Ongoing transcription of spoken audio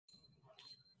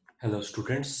Hello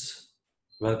students,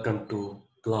 welcome to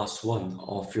class 1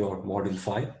 of your module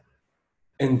 5.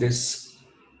 In this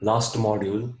last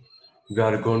module, we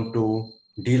are going to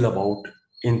deal about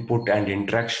input and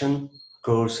interaction,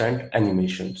 curves and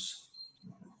animations.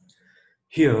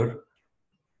 Here,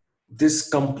 this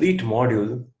complete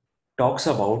module talks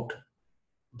about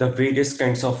the various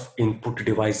kinds of input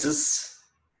devices.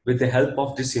 With the help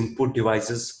of these input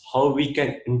devices, how we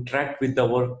can interact with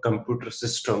our computer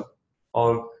system,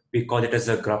 or we call it as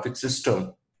a graphic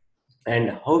system,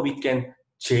 and how we can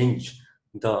change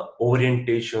the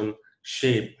orientation,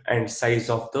 shape, and size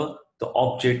of the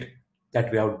object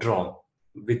that we have drawn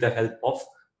with the help of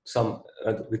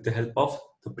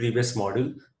the previous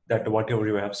module, that whatever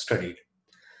we have studied.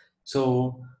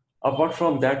 So apart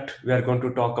from that, we are going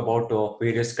to talk about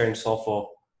various kinds of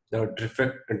the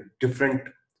different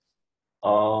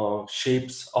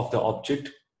shapes of the object,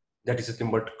 that is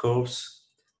nothing but curves,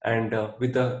 and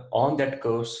with the on that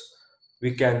curves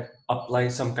we can apply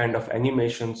some kind of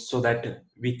animation so that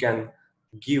we can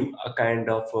give a kind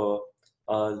of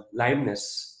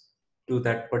liveness to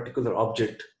that particular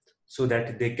object so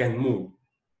that they can move.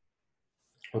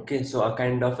 Okay, so a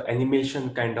kind of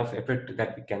animation kind of effect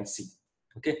that we can see.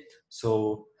 Okay,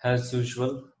 so as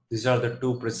usual, these are the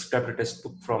two prescribed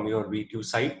textbook from your V2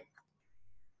 site.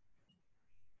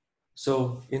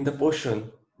 So in the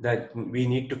portion that we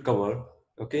need to cover,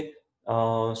 okay,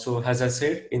 so as I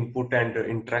said, input and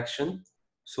interaction,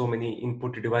 so many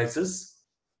input devices,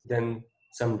 then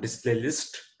some display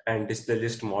list and display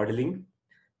list modeling,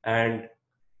 and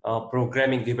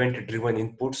programming event driven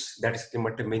inputs, that is the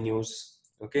menus.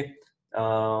 Okay,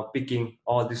 picking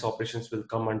all these operations will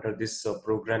come under this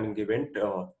programming event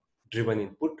driven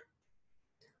input.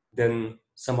 Then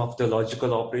some of the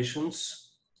logical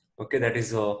operations, okay, that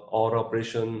is OR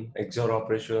operation, XOR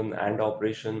operation, AND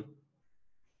operation.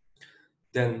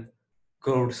 Then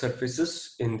curved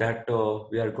surfaces, in that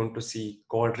we are going to see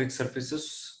quadric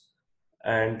surfaces,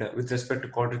 and with respect to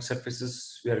quadric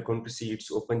surfaces we are going to see its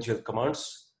OpenGL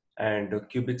commands, and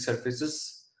cubic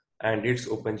surfaces and its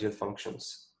OpenGL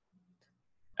functions.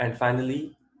 And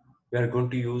finally, we are going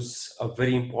to use a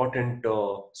very important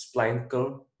spline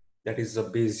curve, that is a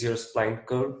Bezier spline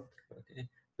curve. Okay.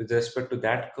 With respect to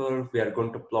that curve, we are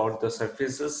going to plot the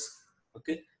surfaces.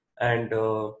 Okay, and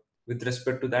with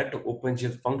respect to that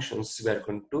OpenGL functions, we are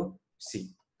going to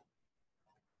see.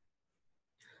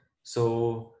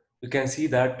 So you can see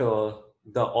that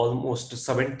the almost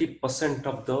 70%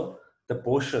 of the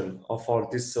portion of for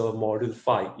this module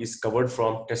 5 is covered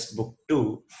from textbook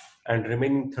 2, and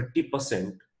remaining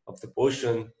 30% of the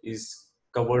portion is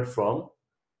covered from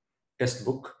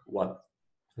textbook 1.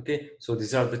 Okay, so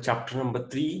these are the chapter number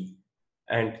 3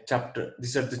 and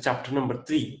these are the chapter number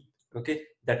 3, okay,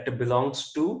 that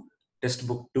belongs to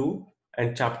textbook 2,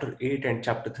 and chapter 8 and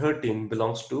chapter 13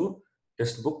 belongs to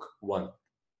textbook 1.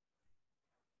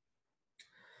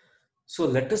 So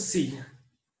let us see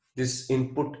this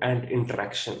input and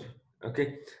interaction.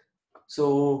 Okay,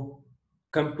 so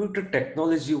computer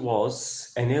technology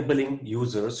was enabling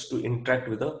users to interact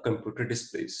with the computer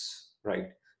displays,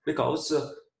 right? Because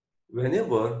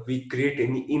whenever we create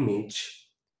any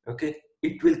image, okay,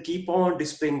 it will keep on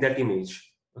displaying that image.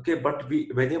 Okay, but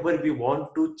whenever we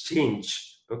want to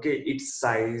change, okay, its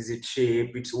size, its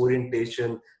shape, its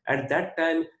orientation, at that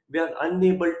time we are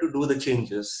unable to do the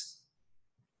changes.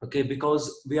 Okay,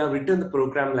 because we have written the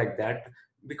program like that,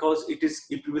 because it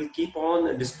will keep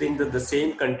on displaying the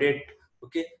same content,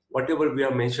 okay, whatever we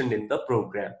have mentioned in the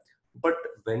program. But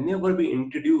whenever we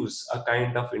introduce a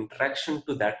kind of interaction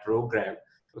to that program,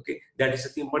 okay, that is the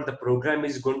thing, but the program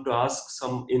is going to ask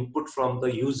some input from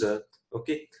the user.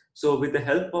 Okay, so with the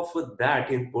help of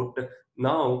that input,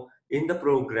 now in the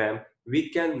program we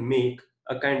can make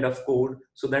a kind of code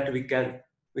so that we can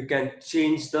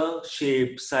change the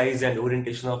shape, size, and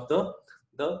orientation of the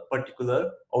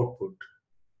particular output.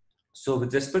 So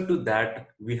with respect to that,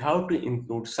 we have to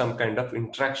include some kind of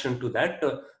interaction to that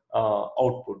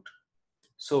output.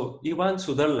 So Ivan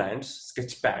Sutherland's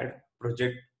Sketchpad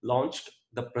project launched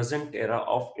the present era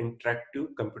of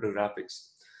interactive computer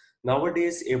graphics.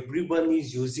 Nowadays, everyone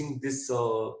is using this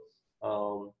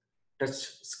touch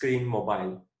screen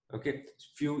mobile. Okay,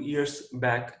 few years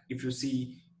back, if you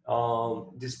see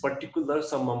this particular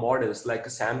some models like a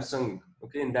Samsung,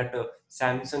 okay, in that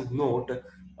Samsung Note,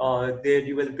 there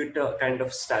you will get a kind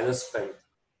of stylus pen.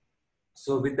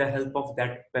 So with the help of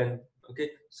that pen, okay,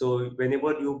 so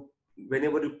whenever you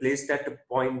place that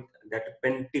point, that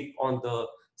pen tip on the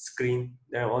screen,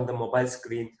 on the mobile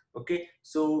screen, okay,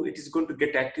 so it is going to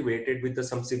get activated with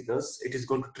some signals. It is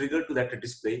going to trigger to that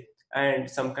display, and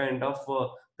some kind of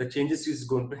the changes is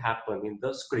going to happen in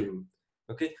the screen.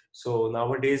 Okay, so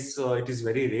nowadays it is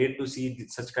very rare to see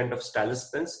such kind of stylus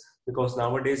pens, because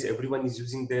nowadays everyone is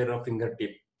using their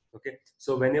fingertip. Okay,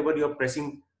 so whenever you're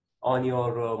pressing on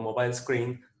your mobile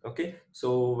screen, okay,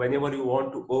 so whenever you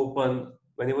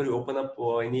open up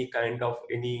any kind of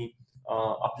any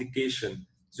application,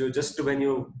 so just when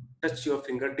you touch your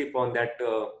fingertip on that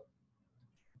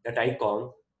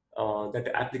icon,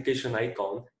 that application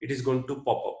icon, it is going to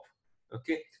pop up.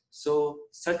 Okay, so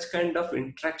such kind of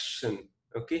interaction,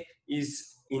 okay,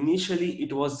 is initially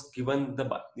it was given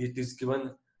it is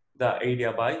given the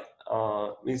idea by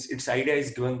means its idea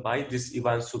is given by this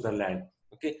Ivan Sutherland.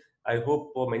 Okay, I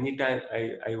hope many times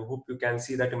I hope you can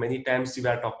see that many times we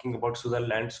are talking about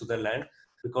Sutherland,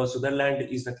 because Sutherland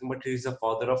is nothing but he is the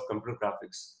father of computer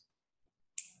graphics.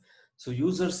 So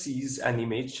user sees an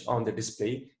image on the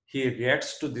display. He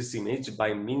reacts to this image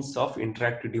by means of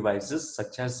interactive devices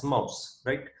such as mouse,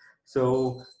 right?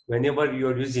 So whenever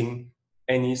you're using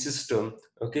any system,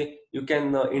 okay, you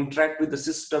can interact with the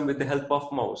system with the help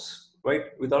of mouse, right?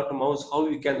 Without a mouse, how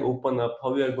you can open up,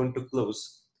 how you are going to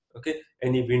close, okay,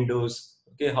 any windows,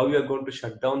 okay, how you are going to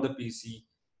shut down the PC,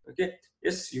 okay.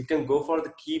 Yes, you can go for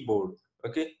the keyboard,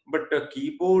 okay, but the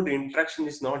keyboard interaction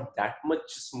is not that much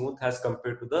smooth as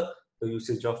compared to the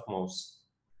usage of mouse.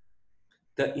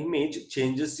 The image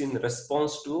changes in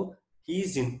response to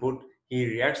his input, he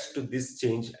reacts to this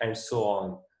change and so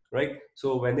on, right?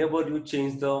 So whenever you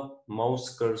change the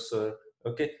mouse cursor,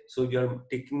 okay, so you're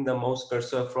taking the mouse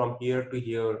cursor from here to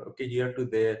here, okay, here to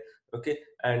there, okay,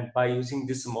 and by using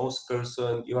this mouse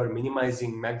cursor, you are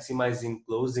minimizing, maximizing,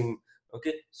 closing,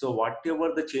 okay, so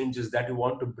whatever the changes that you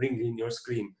want to bring in your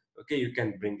screen, okay, you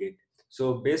can bring it.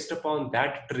 So based upon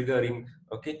that triggering,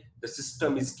 okay, the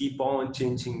system is keep on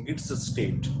changing its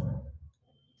state.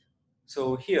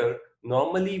 So here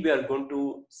normally we are going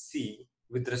to see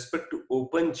with respect to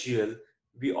OpenGL,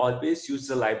 we always use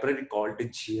a library called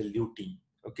GLUT.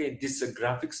 Okay, this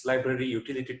graphics library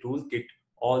utility toolkit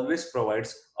always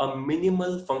provides a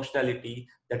minimal functionality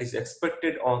that is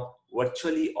expected on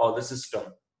virtually all the system,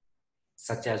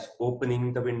 such as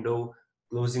opening the window,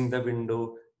 closing the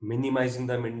window, minimizing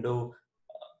the window,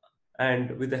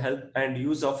 and with the help and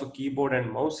use of a keyboard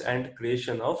and mouse, and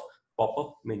creation of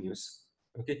pop-up menus.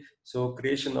 Okay, so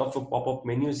creation of a pop-up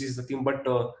menus is the thing, but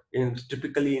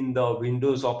typically in the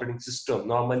Windows operating system,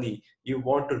 normally you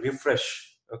want to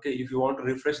refresh. Okay, if you want to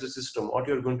refresh the system, what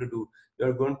you're going to do,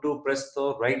 you're going to press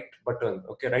the right button,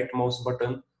 okay, right mouse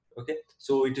button, okay,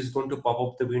 so it is going to pop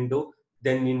up the window.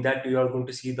 Then in that you are going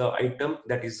to see the item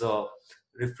that is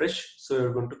refresh, so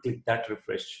you're going to click that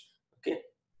refresh. Okay,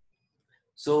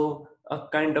 so a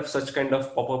kind of such kind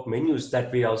of pop-up menus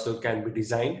that we also can be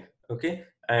designed, okay,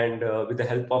 and with the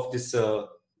help of this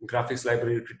graphics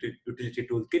library utility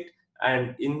toolkit.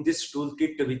 And in this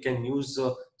toolkit we can use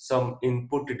some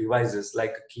input devices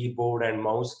like keyboard and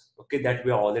mouse, okay, that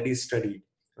we already studied.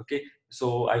 Okay,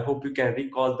 so I hope you can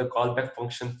recall the callback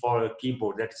function for a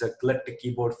keyboard, that is a glut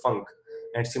keyboard func,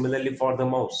 and similarly for the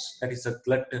mouse, that is a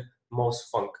glut mouse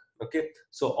func. Okay,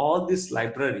 so all these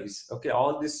libraries, okay,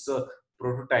 all this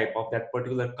prototype of that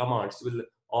particular commands will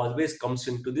always comes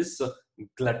into this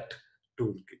glut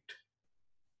toolkit.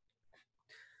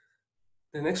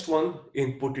 The next one,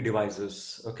 input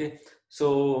devices. Okay,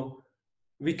 so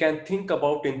we can think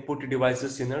about input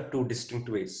devices in two distinct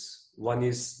ways. One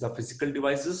is the physical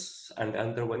devices and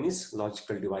another one is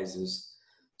logical devices.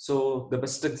 So the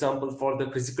best example for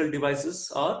the physical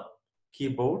devices are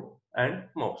keyboard and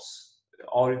mouse,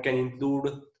 or you can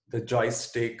include the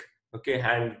joystick, okay,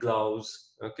 hand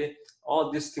gloves, okay,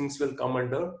 all these things will come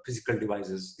under physical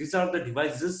devices. These are the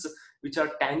devices which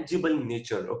are tangible in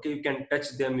nature, okay, you can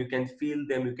touch them, you can feel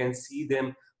them, you can see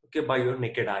them, okay, by your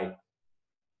naked eye.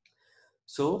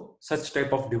 So such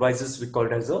type of devices we call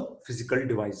it as a physical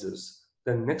devices.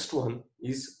 The next one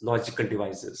is logical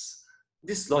devices.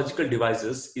 This logical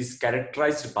devices is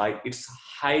characterized by its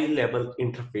high level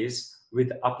interface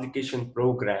with application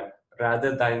program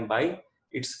rather than by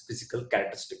its physical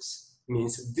characteristics.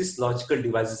 Means these logical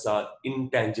devices are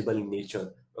intangible in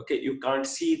nature. Okay, you can't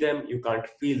see them, you can't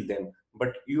feel them,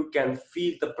 but you can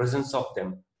feel the presence of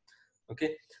them.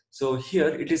 Okay, so here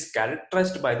it is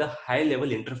characterized by the high level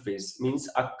interface, means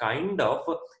a kind of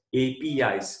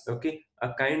APIs, okay,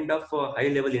 a kind of high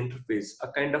level interface, a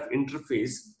kind of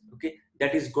interface, okay,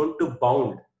 that is going to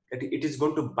bound, that it is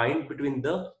going to bind between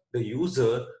the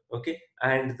user, okay,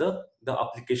 and the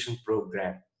application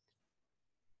program.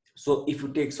 So if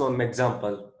you take some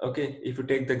example, okay, if you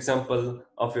take the example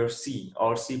of your C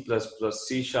or C++,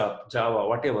 C sharp, Java,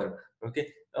 whatever,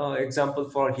 okay, example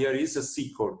for here is a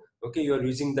C code. Okay, you are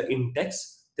using the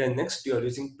index, Then next you are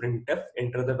using printf,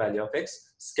 enter the value of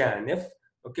x, scanf,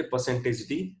 okay, percentage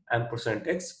d ampersand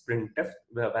x, printf,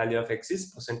 the value of x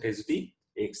is percentage d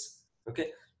x. Okay,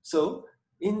 so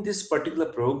in this particular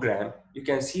program you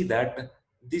can see that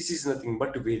this is nothing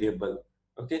but variable.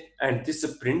 Okay, and this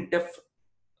printf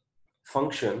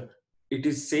function, it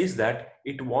is says that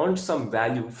it wants some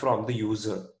value from the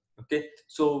user. Okay,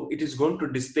 so it is going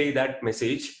to display that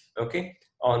message, okay,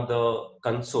 on the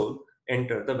console,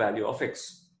 enter the value of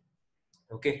x.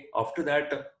 Okay, after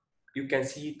that you can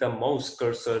see the mouse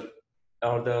cursor,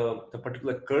 or the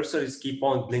particular cursor is keep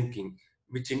on blinking,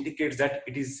 which indicates that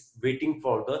it is waiting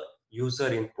for the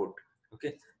user input.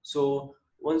 Okay, so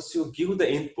once you give the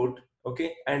input,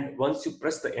 okay, and once you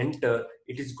press the enter,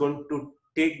 it is going to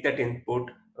take that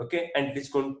input, okay, and it is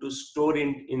going to store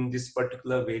in this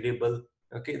particular variable,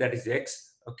 okay, that is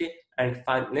x. Okay, and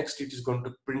next it is going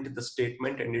to print the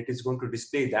statement, and it is going to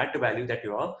display that value that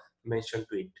you have mentioned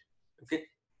to it. Okay,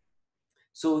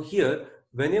 so here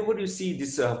whenever you see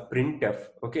this printf,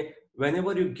 okay,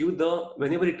 whenever it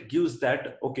gives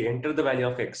that, okay, enter the value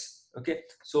of x. Okay,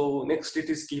 so next it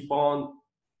is keep on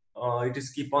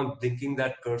blinking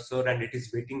that cursor, and it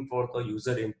is waiting for the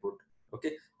user input.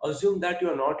 Okay, assume that you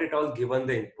are not at all given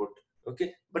the input,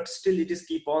 okay, but still it is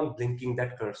keep on blinking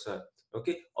that cursor.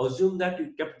 Okay, assume that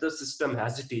you kept the system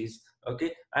as it is,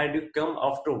 okay, and you come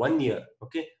after 1 year.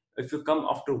 Okay, if you come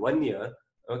after 1 year,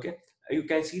 okay, you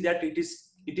can see that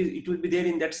it will be there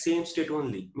in that same state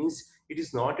only, means it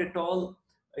is not at all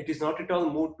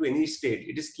moved to any state.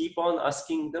 It is keep on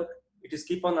asking,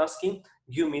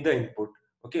 give me the input.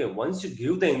 Okay, once you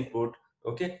give the input,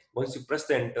 okay, once you press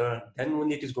the enter, then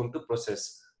only it is going to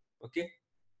process. Okay,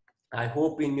 I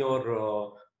hope in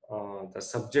your the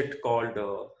subject called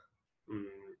mm,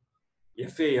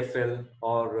 FAFL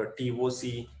or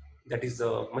TOC, that is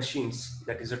machines,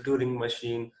 that is a Turing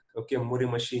machine, okay, Muri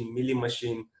machine, Milli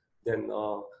machine, then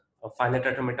finite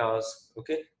automatas.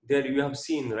 Okay, there you have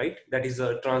seen, right? That is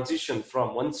a transition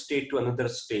from one state to another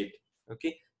state.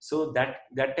 Okay, so that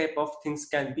type of things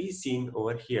can be seen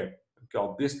over here. Okay,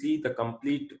 obviously the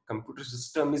complete computer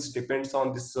system is depends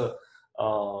on this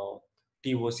TOC,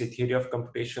 theory of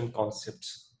computation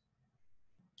concepts.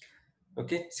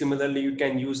 Okay, similarly you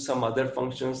can use some other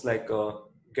functions like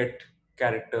get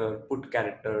character, put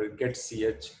character, get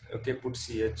ch, okay, put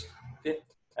ch. Okay,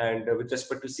 and with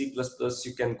respect to C++,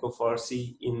 you can go for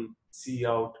C in, C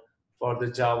out. For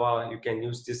the Java you can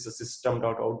use this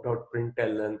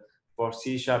system.out.println. For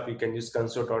C sharp you can use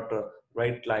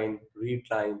console.write line, read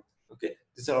line. Okay,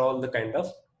 these are all the kind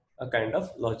of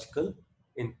logical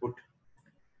input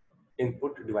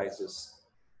devices.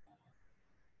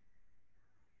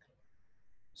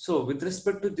 So with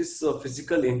respect to this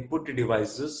physical input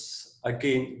devices,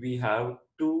 again, we have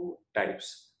two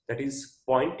types, that is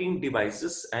pointing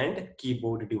devices and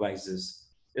keyboard devices.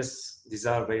 Yes, these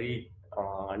are very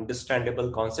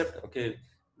understandable concept, okay,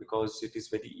 because it is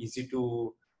very easy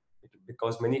to,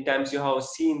 because many times you have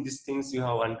seen these things, you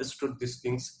have understood these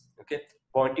things. Okay,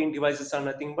 pointing devices are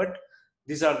nothing but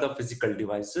these are the physical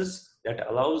devices that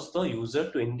allows the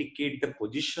user to indicate the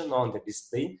position on the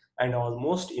display, and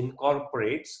almost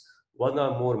incorporates one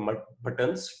or more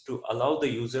buttons to allow the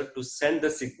user to send the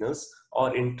signals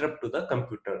or interrupt to the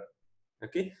computer.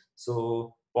 Okay,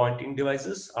 so pointing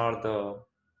devices are the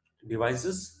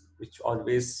devices which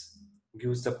always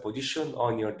gives the position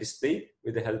on your display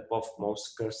with the help of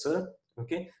mouse cursor.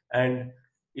 Okay, and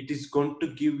it is going to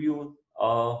give you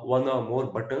one or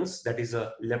more buttons, that is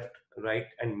a left, right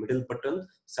and middle button.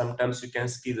 Sometimes you can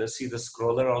see the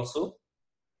scroller also.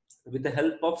 With the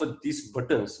help of these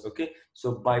buttons, okay,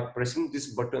 so by pressing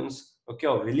these buttons, okay,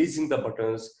 or releasing the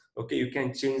buttons, okay, you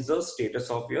can change the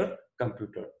status of your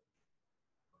computer.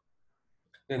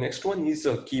 The next one is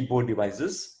keyboard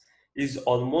devices, is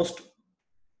almost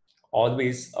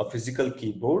always a physical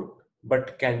keyboard,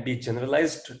 but can be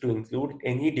generalized to include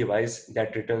any device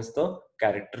that returns the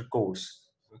character codes.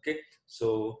 Okay,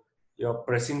 so you're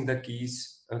pressing the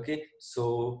keys. Okay,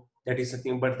 so that is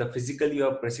something, but the physically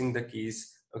you're pressing the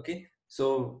keys. Okay,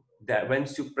 so that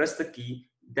once you press the key,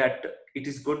 that it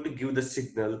is going to give the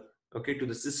signal, okay, to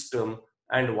the system,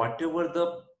 and whatever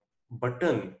the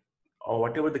button or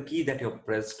whatever the key that you have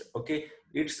pressed, okay,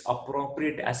 its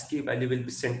appropriate ASCII value will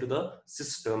be sent to the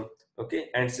system. Okay,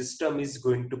 and system is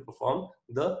going to perform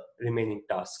the remaining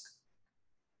task.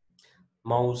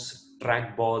 Mouse,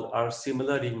 trackball are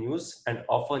similar in use and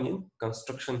often in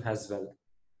construction as well.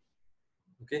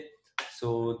 Okay,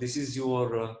 so this is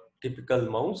your typical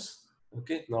mouse.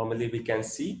 Okay, normally we can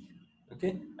see.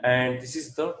 Okay, and this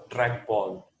is the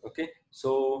trackball. Okay,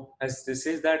 so as this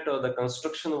says that the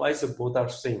construction wise both are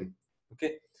same.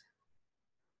 Okay,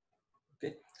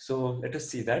 So let us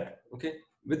see that. Okay,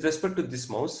 with respect to this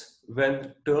mouse,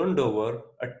 when turned over,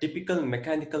 a typical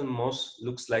mechanical mouse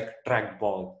looks like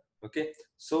trackball. Okay,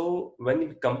 so when we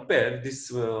compare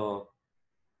this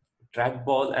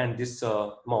trackball and this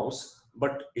mouse,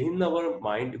 but in our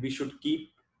mind we should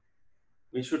keep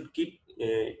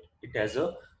it as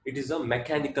a, it is a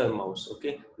mechanical mouse.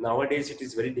 Okay, nowadays it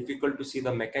is very difficult to see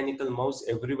the mechanical mouse.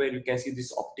 Everywhere you can see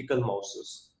these optical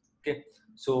mouses. Okay,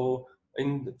 so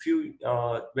in the few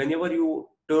whenever you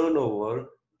turn over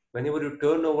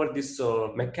this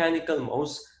mechanical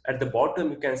mouse, at the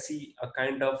bottom you can see a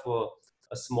kind of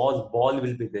a small ball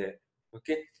will be there.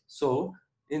 Okay, so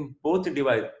in both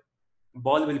device,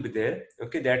 ball will be there.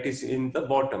 Okay, that is in the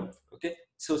bottom. Okay,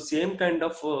 so same kind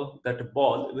of that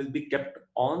ball will be kept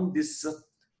on this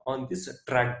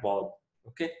track ball.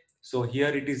 Okay, so here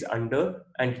it is under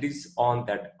and it is on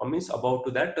that, means about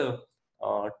to that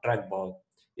track ball.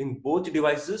 In both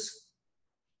devices,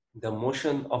 the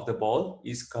motion of the ball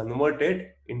is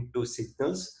converted into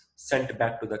signals sent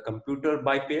back to the computer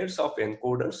by pairs of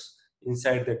encoders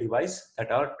inside the device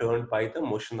that are turned by the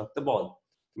motion of the ball.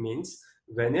 Means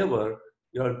whenever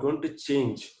you are going to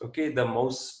change, okay, the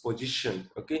mouse position,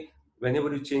 okay,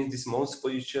 whenever you change this mouse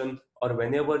position, or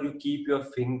whenever you keep your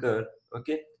finger,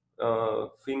 okay,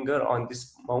 finger on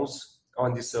this mouse,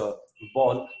 on this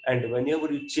ball, and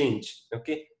whenever you change,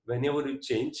 okay, whenever you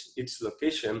change its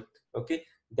location, okay,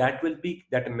 that will be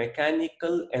that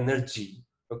mechanical energy.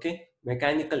 Okay,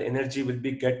 mechanical energy will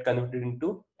be get converted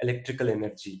into electrical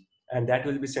energy, and that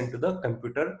will be sent to the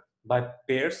computer by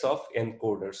pairs of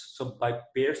encoders. So by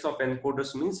pairs of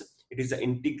encoders means it is the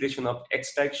integration of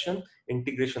x direction,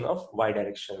 integration of y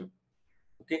direction.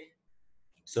 Okay,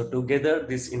 so together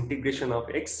this integration of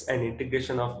x and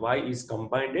integration of y is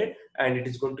combined, and it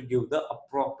is going to give the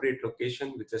appropriate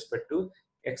location with respect to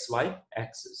xy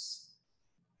axis.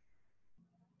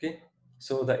 Okay,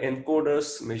 so the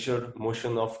encoders measure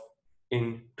motion of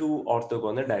in two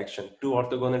orthogonal direction. Two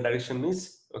orthogonal direction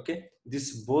means, okay,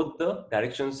 this both the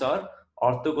directions are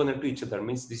orthogonal to each other.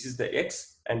 Means this is the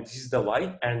x and this is the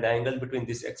y, and the angle between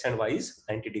this x and y is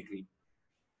 90 degree.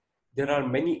 There are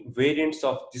many variants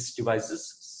of these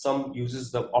devices. Some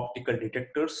uses the optical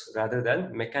detectors rather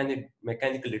than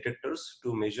mechanical detectors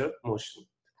to measure motion.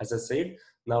 As I said,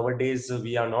 nowadays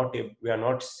we are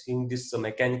not seeing these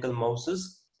mechanical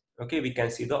mouses. Okay, we can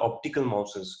see the optical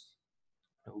mouses.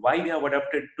 Why we have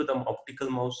adapted to the optical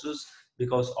mouses?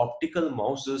 Because optical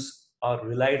mouses are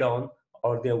relied on,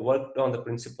 or they worked on the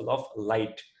principle of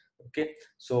light. Okay,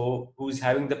 so who is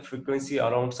having the frequency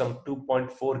around some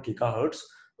 2.4 gigahertz.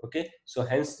 Okay, so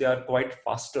hence they are quite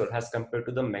faster as compared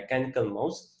to the mechanical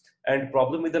mouse. And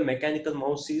problem with the mechanical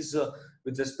mouse is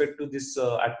with respect to this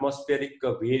atmospheric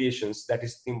variations, that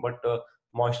is thing, but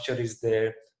moisture is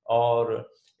there, or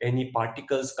any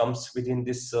particles comes within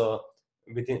this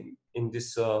within in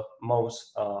this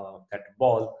mouse, that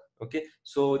ball. Okay,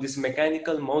 so this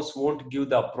mechanical mouse won't give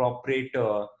the appropriate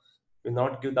will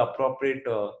not give the appropriate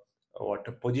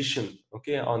what position,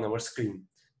 okay, on our screen.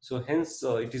 So hence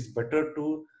it is better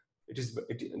to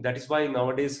that is why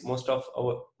nowadays most of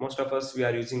us we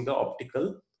are using the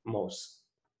optical mouse.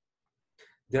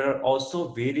 There are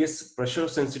also various pressure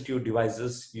sensitive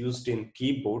devices used in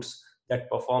keyboards that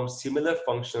perform similar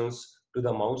functions to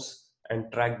the mouse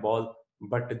and trackball,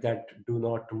 but that do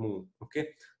not move. Okay,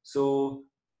 so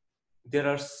there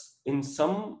are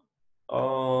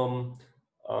um,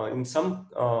 in some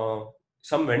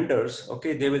vendors,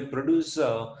 okay, they will produce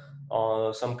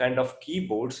some kind of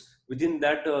keyboards. Within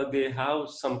that they have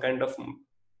some kind of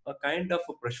a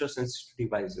pressure sensitive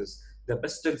devices. The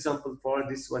best example for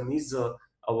this one is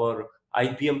our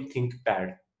IBM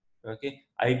ThinkPad. Okay,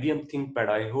 IBM ThinkPad,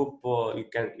 I hope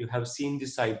you have seen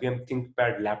this IBM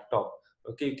ThinkPad laptop.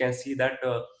 Okay, you can see that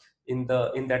in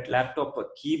that laptop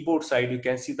keyboard side, you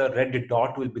can see the red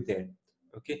dot will be there.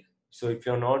 Okay, so if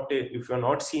you're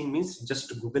not seeing, means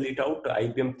just Google it out,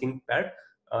 IBM ThinkPad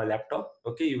laptop.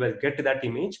 Okay, you will get that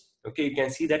image. Okay, you can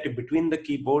see that between the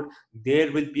keyboard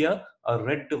there will be a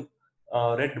red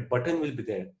button will be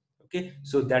there. Okay,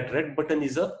 so that red button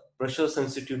is a pressure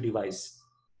sensitive device.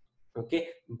 Okay,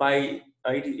 by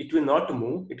it will not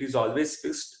move, it is always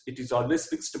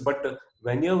fixed, but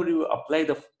whenever you apply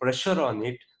the pressure on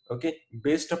it, okay,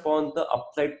 based upon the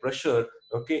applied pressure,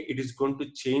 okay, it is going to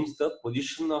change the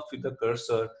position of the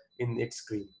cursor in its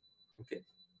screen. Okay,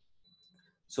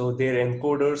 so their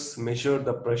encoders measure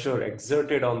the pressure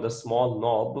exerted on the small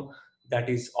knob that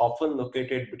is often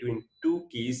located between two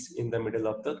keys in the middle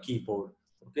of the keyboard.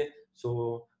 Okay,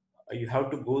 so you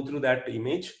have to go through that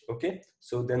image. Okay,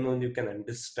 so then only you can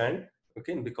understand.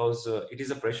 Okay, because it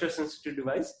is a pressure sensitive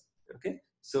device. Okay,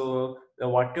 So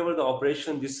whatever the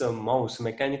operation this mouse,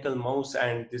 mechanical mouse,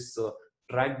 and this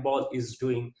trackball is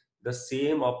doing, the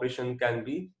same operation can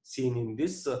be seen in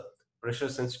this pressure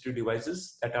sensitive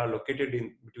devices that are located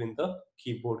in between the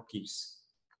keyboard keys.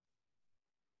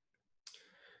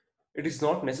 It is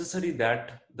not necessary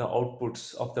that the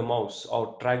outputs of the mouse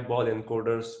or trackball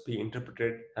encoders be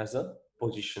interpreted as a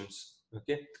positions.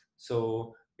 Okay,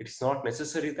 so it's not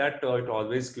necessary that it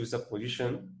always gives a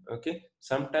position. Okay,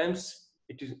 sometimes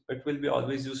it will be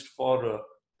always used for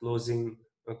closing.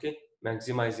 Okay,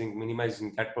 maximizing,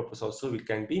 minimizing, that purpose also it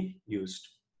can be used.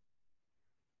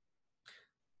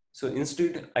 So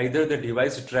instead, either the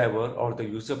device driver or the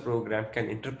user program can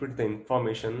interpret the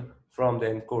information from the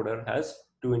encoder as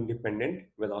two independent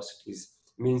velocities.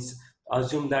 Means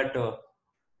assume that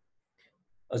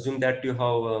you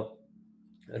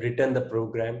have written the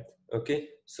program. Okay,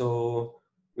 so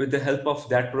with the help of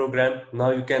that program,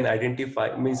 now you can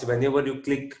identify. Means whenever you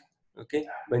click, okay,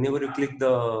 whenever you click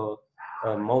the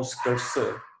mouse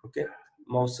cursor, okay,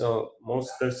 mouse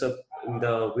cursor in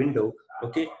the window,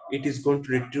 okay, it is going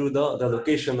to retrieve the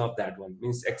location of that one,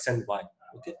 means x and y.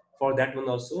 Okay, for that one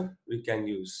also we can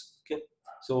use. Okay,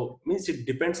 so means it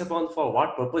depends upon for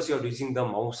what purpose you are using the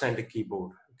mouse and the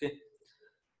keyboard. Okay,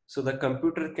 so the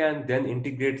computer can then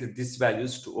integrate these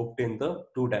values to obtain the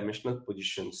two-dimensional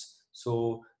positions.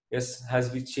 So yes,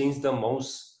 as we change the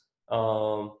mouse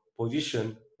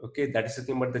position, okay, that is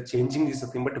nothing but the changing is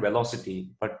nothing but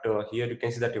velocity. But here you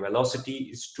can see that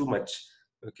velocity is too much.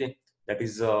 Okay, that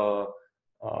is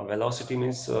velocity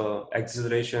means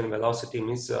acceleration. Velocity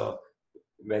means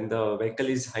when the vehicle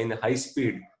is in high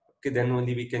speed. Okay, then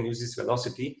only we can use this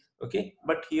velocity. Okay,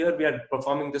 but here we are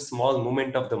performing the small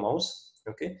movement of the mouse.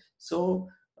 Okay, so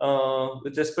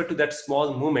with respect to that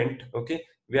small movement, okay,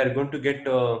 we are going to get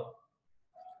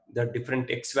the different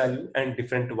x value and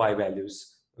different y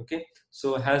values. Okay,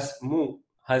 so as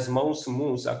mouse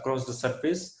moves across the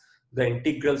surface, the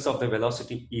integrals of the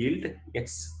velocity yield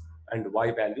x and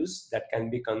y values that can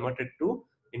be converted to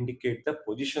indicate the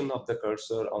position of the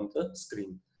cursor on the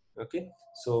screen. Okay,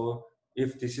 so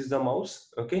if this is the mouse,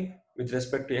 okay, with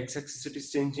respect to x-axis it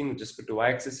is changing, with respect to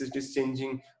y-axis it is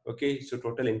changing. Okay, so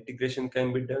total integration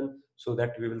can be done, so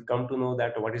that we will come to know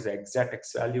that what is the exact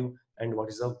x value and what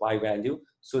is the y value,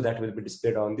 so that will be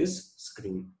displayed on this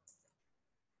screen.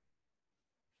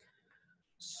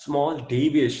 Small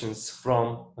deviations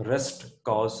from rest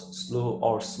cause slow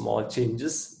or small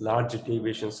changes. Large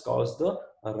deviations cause the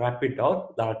rapid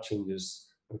or large changes.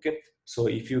 Okay, so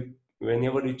if you,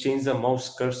 whenever you change the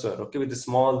mouse cursor, okay, with a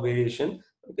small variation,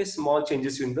 okay, small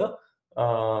changes in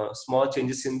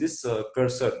this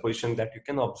cursor position that you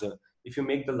can observe. If you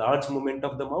make the large movement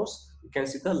of the mouse, you can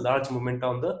see the large movement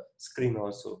on the screen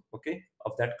also, okay,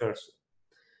 of that cursor.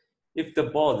 If the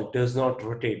ball does not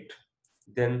rotate,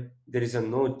 then there is a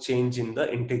no change in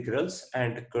the integrals,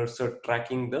 and cursor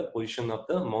tracking the position of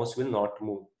the mouse will not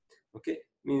move. Okay,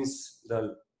 means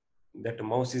that the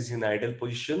mouse is in idle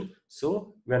position,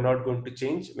 so we are not going to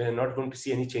change, we are not going to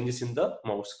see any changes in the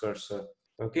mouse cursor.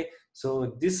 Okay,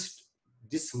 so this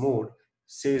mode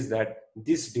says that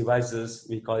these devices,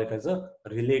 we call it as a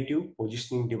relative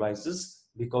positioning devices,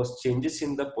 because changes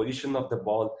in the position of the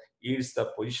ball yields the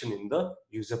position in the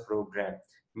user program.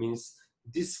 Means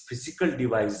this physical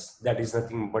device, that is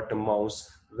nothing but a mouse,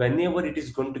 whenever it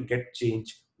is going to get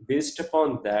changed, based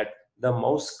upon that the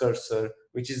mouse cursor,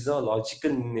 which is the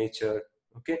logical in nature,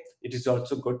 okay, it is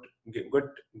also going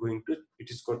to, it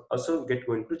is also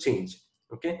going to change.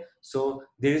 Okay, so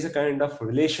there is a kind of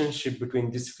relationship between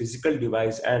this physical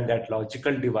device and that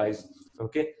logical device.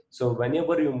 Okay, so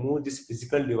whenever you move this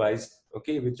physical device,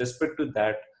 okay, with respect to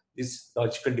that, this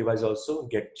logical device also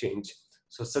get changed.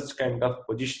 So such kind of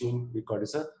positioning we call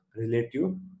as a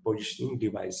relative positioning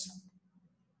device.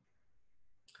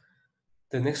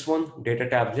 The next one, data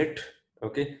tablet.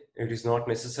 Okay, it is not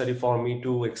necessary for me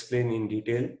to explain in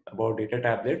detail about data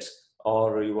tablets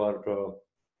or your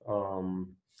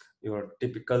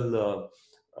typical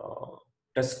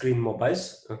touch screen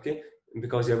mobiles. Okay,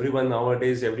 because everyone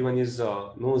nowadays, everyone is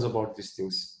knows about these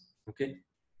things. Okay,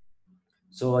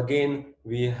 so again,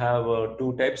 we have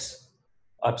two types: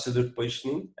 absolute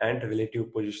positioning and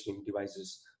relative positioning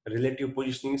devices. Relative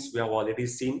positionings we have already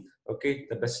seen. Okay,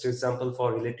 the best example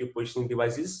for relative positioning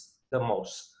device is the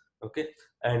mouse. Okay,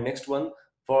 and next one,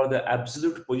 for the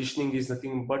absolute positioning, is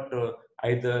nothing but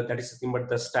either that is nothing but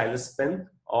the stylus pen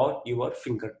or your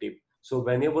fingertip. So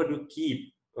whenever you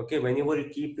keep, okay, whenever you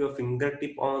keep your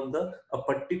fingertip on the a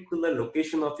particular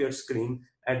location of your screen,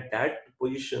 at that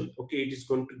position, okay, it is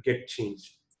going to get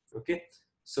changed. Okay,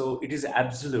 so it is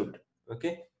absolute.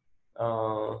 Okay,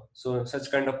 so such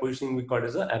kind of positioning we call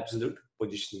as a absolute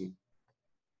positioning.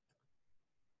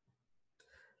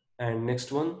 And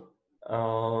next one,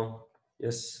 uh,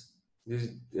 yes,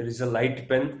 there is a light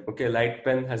pen. Okay, light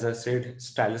pen, as I said,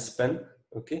 stylus pen.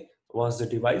 Okay, was the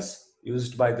device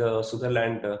used by the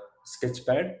Sutherland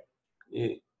sketchpad.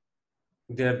 Eh,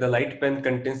 There, the light pen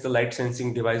contains the light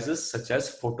sensing devices such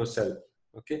as photocell.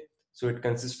 Okay, so it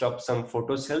consists of some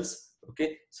photocells.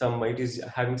 Okay, some it is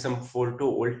having some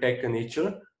photovoltaic nature.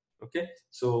 Okay,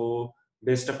 so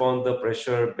based upon the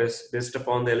pressure, based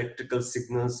upon the electrical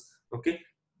signals. Okay,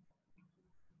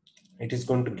 it is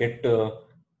going to get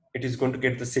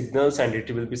the signals, and it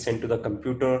will be sent to the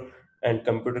computer, and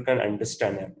computer can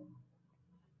understand it.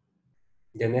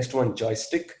 The next one,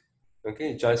 joystick.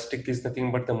 Okay, joystick is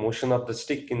nothing but the motion of the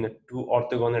stick in the two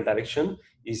orthogonal direction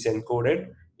is encoded,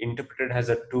 interpreted as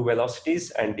a two velocities,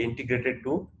 and integrated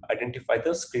to identify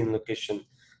the screen location.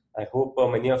 I hope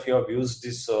many of you have used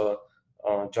this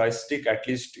joystick. At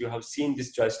least you have seen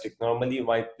this joystick. Normally,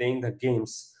 while playing the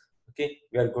games, okay,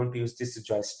 we are going to use this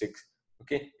joystick.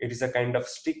 Okay, it is a kind of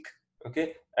stick.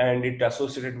 Okay, and it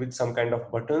associated with some kind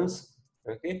of buttons.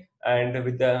 Okay, and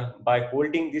with the by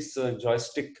holding this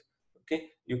joystick, okay,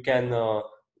 you can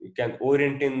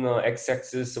orient in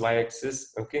x-axis,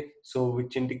 y-axis. Okay, so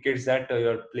which indicates that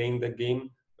you're playing the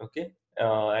game. Okay,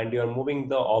 and you're moving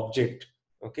the object,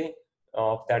 okay,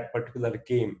 of that particular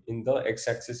game in the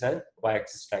x-axis and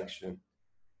y-axis direction.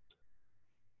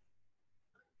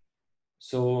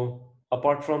 So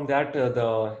apart from that,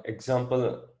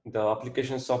 the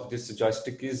applications of this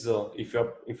joystick is if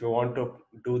you want to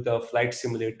do the flight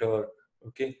simulator,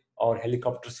 okay, or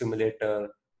helicopter simulator,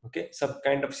 okay, some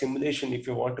kind of simulation. If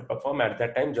you want to perform at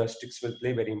that time, joysticks will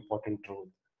play very important role.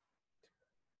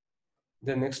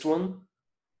 The next one,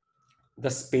 the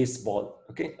space ball.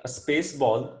 Okay, a space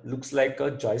ball looks like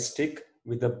a joystick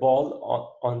with a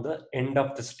ball on the end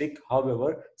of the stick.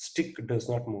 However, stick does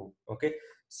not move. Okay,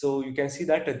 so you can see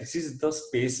that this is the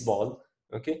space ball.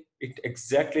 Okay, it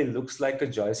exactly looks like a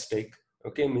joystick.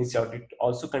 Okay, means it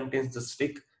also contains the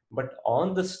stick, but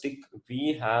on the stick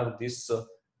we have this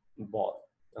ball.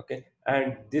 Okay,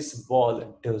 and this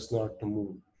ball does not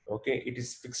move. Okay, it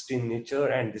is fixed in nature,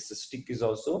 and this stick is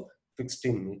also fixed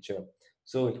in nature.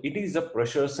 So it is a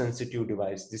pressure sensitive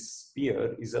device. This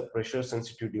sphere is a pressure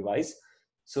sensitive device.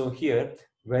 So here,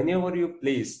 whenever you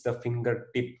place the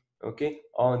fingertip, okay,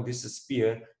 on this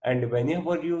sphere, and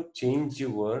whenever you change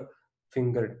your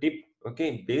fingertip,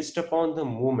 okay, based upon the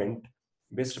movement,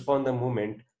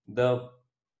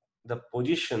 the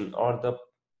position or the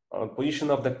position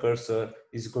of the cursor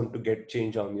is going to get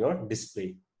changed on your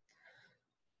display.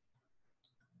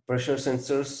 Pressure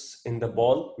sensors in the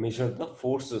ball measure the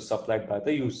forces applied by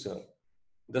the user.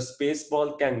 The space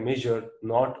ball can measure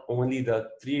not only the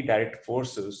three direct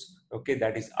forces, okay,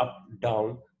 that is up,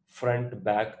 down, front,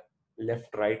 back,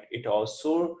 left, right. It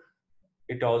also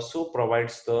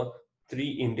provides the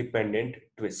three independent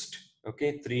twist.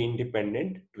 Okay, three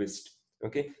independent twist.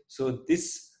 Okay, so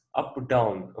this up,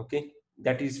 down, okay,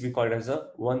 that is we call it as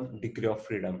a 1 degree of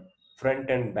freedom. Front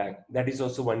and back, that is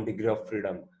also 1 degree of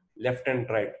freedom. Left and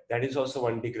right, that is also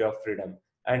 1 degree of freedom.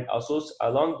 And also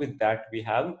along with that, we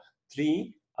have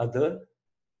three other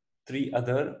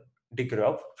degree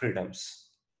of freedoms.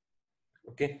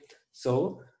 Okay,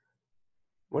 so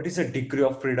what is a degree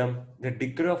of freedom? The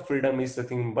degree of freedom is the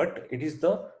thing, but it is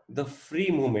the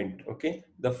free movement. Okay,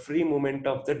 the free movement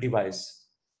of the device.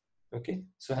 Okay,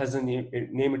 so has a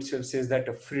name itself says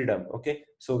that freedom. Okay,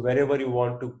 so wherever you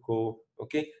want to go,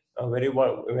 okay,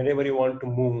 wherever you want to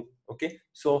move, okay,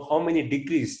 so how many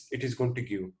degrees it is going to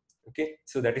give? Okay,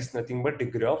 so that is nothing but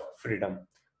degree of freedom.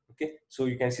 Okay, so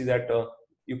you can see that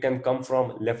you can come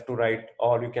from left to right,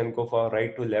 or you can go for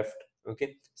right to left.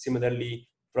 Okay, similarly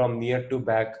from near to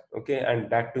back, okay, and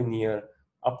back to near,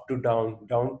 up to down,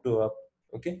 down to up.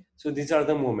 Okay, so these are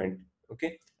the movement.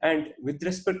 Okay, and with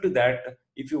respect to that,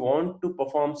 if you want to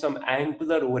perform some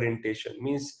angular orientation,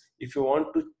 means if you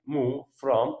want to move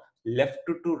from left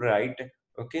to right,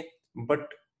 okay, but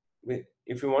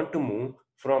if you want to move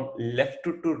from left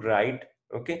to right,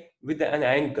 okay, with an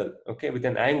angle, okay, with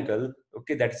an angle,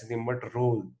 okay, that is nothing but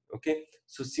roll. Okay,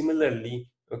 so similarly,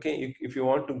 okay, if you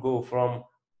want to go from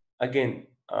again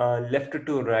left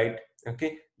to right,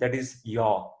 okay, that is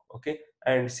yaw. Okay,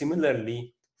 and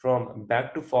similarly from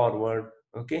back to forward,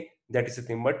 okay, that is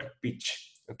nothing but pitch.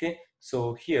 Okay,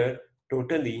 so here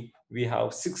totally we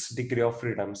have 6 degree of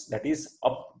freedoms, that is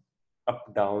up,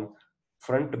 down,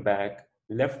 front, back,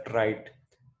 left, right,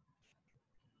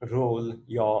 roll,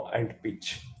 yaw, and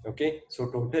pitch. Okay, so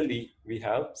totally we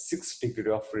have 6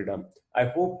 degree of freedom. I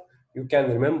hope you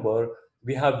can remember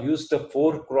we have used the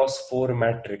 4 cross 4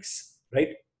 matrix,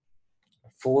 right?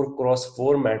 4 cross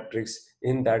 4 matrix,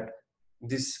 in that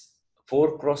this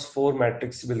 4 cross 4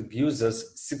 matrix will gives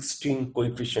us 16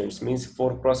 coefficients, means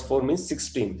 4 cross 4 means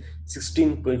 16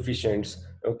 coefficients.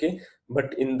 Okay,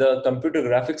 but in the computer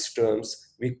graphics terms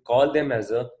we call them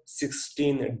as a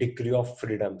 16 degree of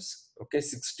freedoms. Okay,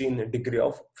 16 degree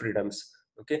of freedoms.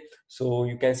 Okay, so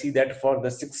you can see that for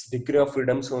the 6 degree of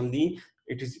freedoms only,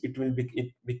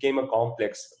 it became a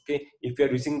complex. Okay, if you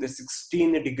are using the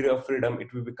 16 degree of freedom,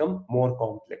 it will become more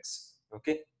complex.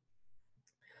 Okay,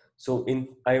 so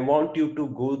I want you to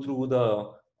go through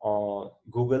the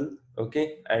Google,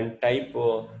 okay, and type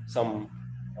some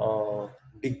uh,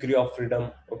 degree of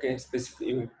freedom. Okay,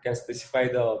 you can specify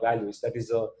the values, that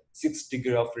is a 6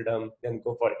 degree of freedom, then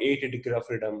go for 8 degree of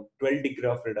freedom, 12 degree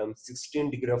of freedom, 16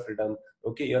 degree of freedom.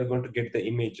 Okay, you are going to get the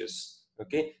images.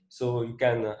 Okay, so you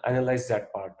can analyze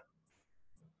that part.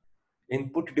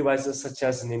 Input devices such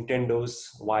as Nintendo's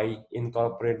Y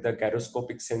incorporate the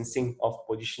gyroscopic sensing of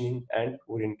positioning and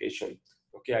orientation.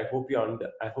 Okay, I hope you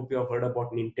have heard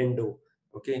about Nintendo.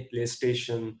 Okay,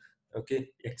 PlayStation. Okay,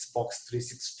 Xbox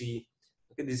 360.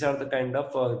 Okay, these are the kind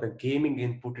of the gaming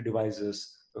input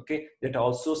devices. Okay, that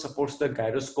also supports the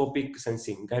gyroscopic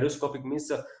sensing. Gyroscopic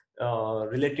means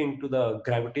relating to the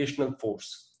gravitational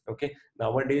force. Okay,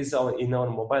 nowadays in our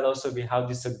mobile also we have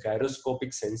this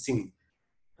gyroscopic sensing.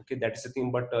 Okay, that is the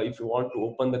thing. But if you want to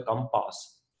open the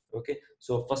compass, okay,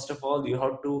 so first of all you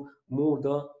have to move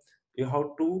the you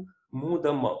have to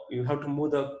you have to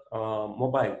move the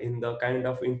mobile in the kind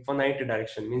of infinite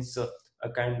direction, means a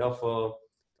kind of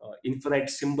infinite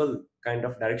symbol kind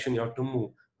of direction you have to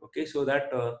move. Okay, so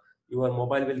that your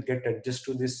mobile will get adjust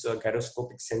to this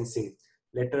gyroscopic sensing.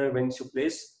 Later when you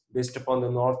place based upon the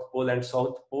north pole and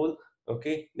south pole,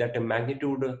 okay, that a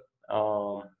magnitude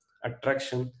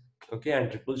attraction, okay,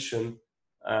 and repulsion,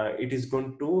 it is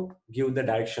going to give the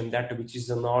direction that which is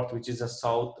the north, which is the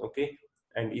south, okay,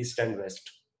 and east and west.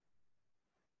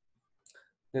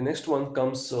 The next one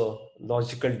comes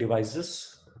logical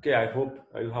devices. Okay, I hope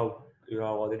you have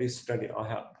already studied.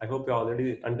 I hope you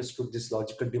already understood these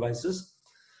logical devices.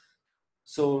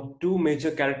 So two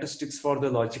major characteristics for the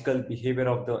logical behavior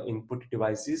of the input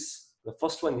devices. The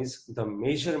first one is the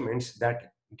measurements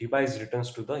that device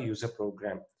returns to the user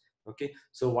program. Okay,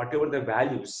 so whatever the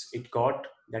values it got,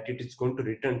 that it is going to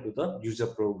return to the user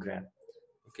program.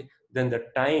 Okay, then the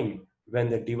time when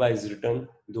the device return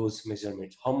those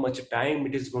measurements, how much time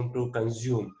it is going to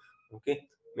consume. Okay,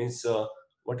 means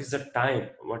what is the time,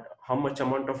 how much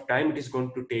amount of time it is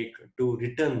going to take to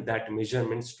return that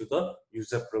measurements to the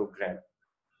user program.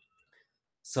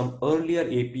 Some earlier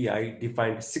API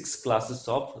defined 6 classes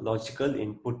of logical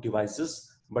input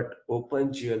devices, but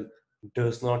OpenGL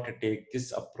does not take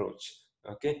this approach.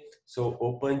 Okay, so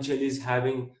OpenGL is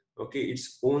having, okay,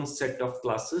 its own set of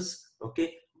classes.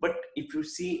 Okay, but if you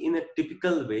see in a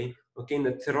typical way, okay, in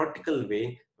a theoretical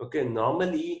way, okay,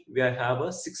 normally we have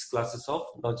a 6 classes of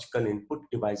logical input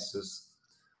devices.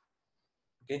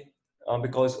 Okay,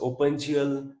 because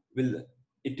OpenGL will,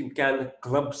 it can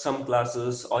club some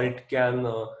classes, or it can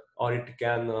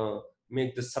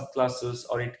make the subclasses,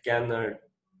 or it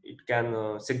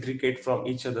can segregate from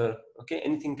each other. Okay,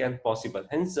 anything can possible.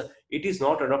 Hence, it is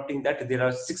not adopting that there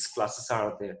are 6 classes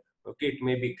are there. Okay, it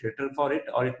may be greater for it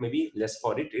or it may be less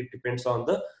for it. It depends on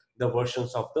the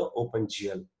versions of the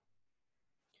OpenGL.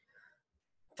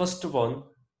 First one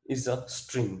is a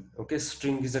string. Okay,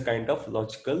 string is a kind of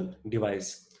logical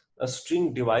device. A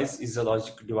string device is a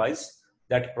logic device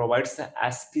that provides the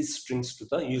ASCII strings to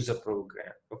the user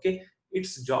program. Okay,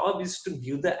 its job is to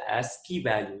give the ASCII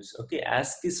values. Okay,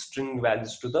 ASCII string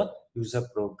values to the user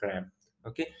program.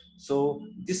 Okay, so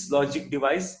this logic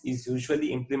device is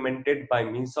usually implemented by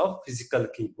means of physical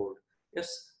keyboard.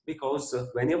 Yes, because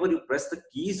whenever you press the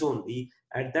keys only,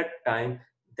 at that time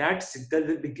that signal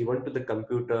will be given to the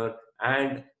computer,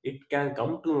 and it can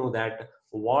come to know that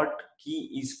what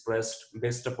key is pressed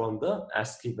based upon the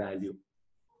ASCII value.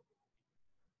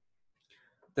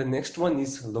 The next one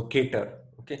is locator.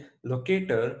 Okay,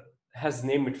 locator has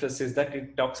name itself says that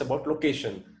it talks about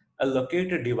location. A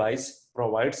locator device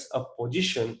provides a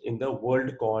position in the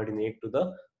world coordinate to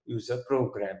the user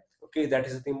program. Okay, that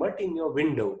is the thing, but in your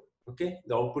window, okay,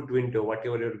 the output window,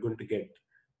 whatever you're going to get.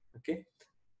 Okay,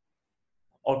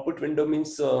 output window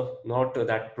means not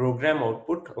that program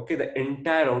output. Okay, the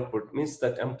entire output means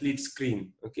the complete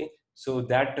screen. Okay, so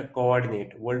that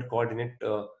coordinate, world coordinate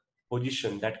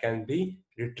position, that can be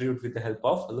retrieved with the help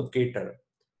of locator,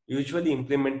 usually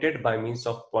implemented by means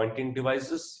of pointing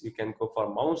devices. You can go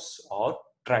for mouse or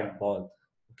trackball.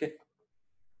 Okay,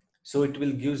 so it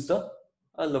will gives the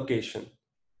location.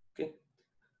 Okay,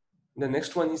 the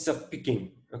next one is a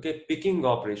picking. Okay, picking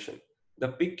operation. The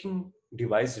picking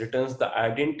device returns the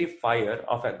identifier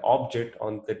of an object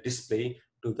on the display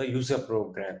to the user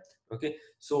program. Okay,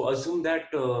 so assume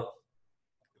that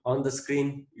on the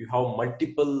screen you have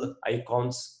multiple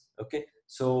icons. Okay,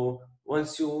 so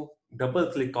once you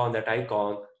double click on that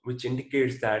icon, which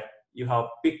indicates that you have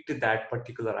picked that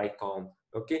particular icon,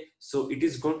 okay, so it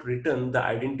is going to return the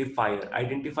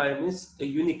identifier means a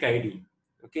unique id.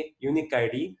 Okay, unique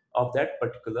id of that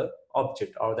particular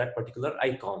object or that particular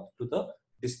icon to the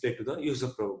display to the user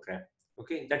program.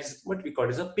 Okay, that is what we call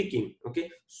as a picking. Okay,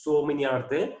 so many are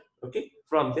there. Okay,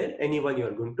 from there anyone you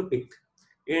are going to pick,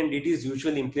 and it is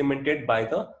usually implemented by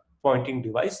the pointing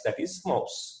device, that is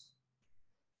mouse.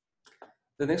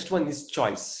 The next one is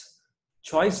choice.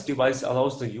 Choice device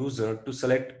allows the user to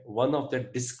select one of the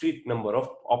discrete number of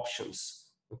options.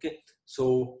 Okay,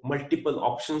 so multiple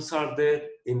options are there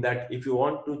in that. If you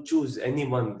want to choose any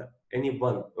one,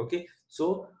 okay,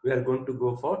 so we are going to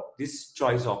go for this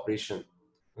choice operation.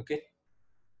 Okay,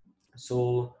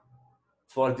 so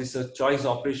for this choice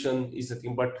operation is a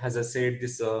thing, but as I said,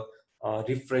 this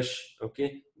refresh,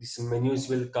 okay, these menus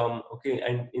will come. Okay,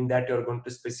 and in that you're going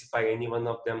to specify any one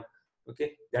of them.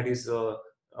 Okay, that is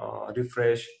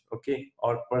refresh, okay,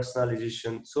 or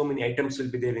personalization. So many items will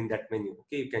be there in that menu.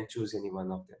 Okay, you can choose any one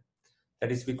of them.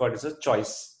 That is because it's a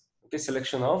choice. Okay,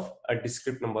 selection of a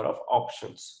discrete number of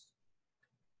options.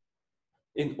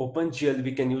 In OpenGL,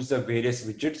 we can use the various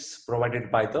widgets provided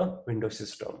by the Windows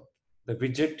system. The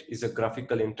widget is a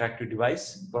graphical interactive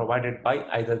device provided by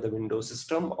either the Windows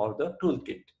system or the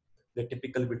toolkit. The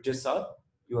typical widgets are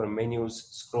your menus,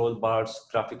 scroll bars,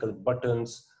 graphical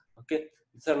buttons. Okay,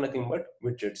 these are nothing but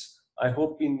widgets. I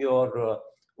hope in your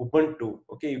Ubuntu,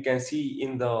 okay, you can see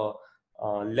in the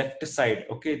left side,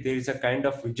 okay, there is a kind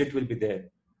of widget will be there.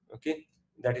 Okay,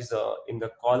 that is in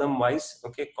the column wise.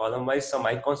 Okay, column wise some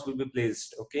icons will be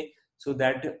placed. Okay, so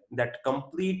that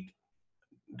complete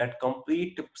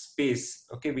space,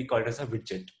 okay, we call it as a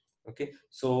widget. Okay,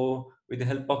 so with the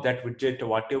help of that widget,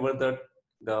 whatever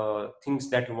the things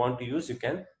that you want to use, you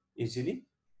can easily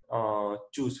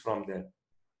choose from there.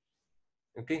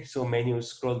 Okay, so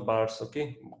menus, scroll bars,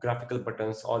 okay, graphical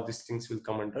buttons, all these things will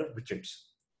come under widgets.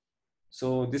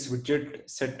 So this widget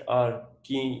set are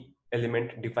key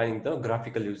element defining the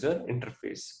graphical user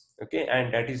interface. Okay,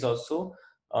 and that is also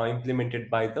implemented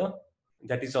by the,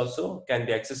 that is also can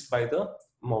be accessed by the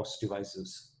mouse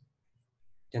devices.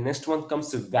 The next one comes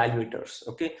to evaluators,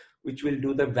 okay, which will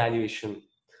do the valuation.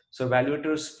 So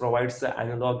evaluators provides the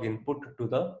analog input to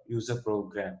the user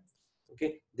program.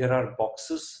 Okay, there are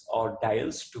boxes or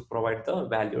dials to provide the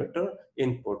evaluator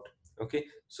input. Okay,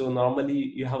 so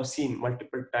normally you have seen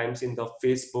multiple times in the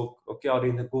Facebook, okay, or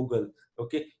in the Google.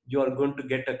 Okay, you are going to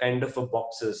get a kind of a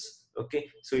boxes. Okay,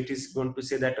 so it is going to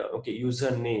say that okay,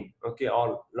 username, okay,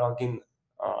 or login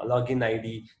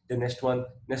id. The next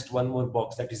one more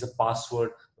box, that is a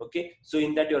password. Okay, so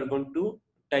in that you are going to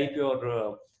type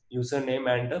your username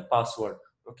and password.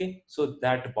 Okay, so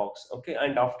that box. Okay,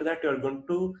 and after that you are going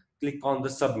to click on the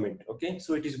submit. Okay,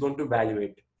 so it is going to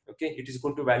evaluate. Okay, it is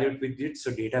going to evaluate with its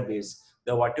database,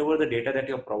 the whatever the data that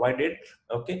you have provided.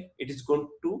 Okay, it is going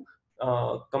to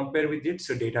compare with its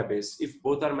database. If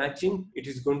both are matching, it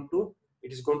is going to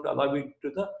allow it to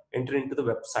the enter into the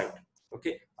website.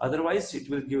 Okay, otherwise it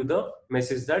will give the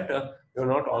message that you're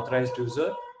not authorized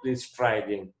user, please try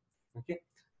again. Okay,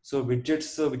 so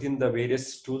widgets within the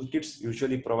various toolkits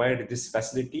usually provide this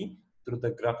facility through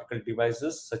the graphical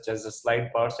devices such as the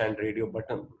slide bars and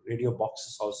radio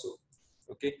boxes also.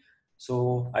 Okay,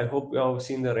 so I hope you have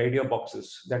seen the radio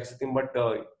boxes. That is the thing, but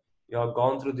you have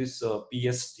gone through this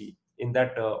PST. In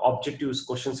that objectives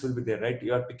questions will be there, right?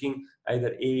 You are picking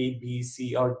either A, B,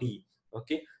 C, or D.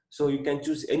 Okay, so you can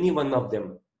choose any one of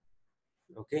them.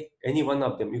 Okay, any one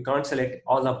of them, you can't select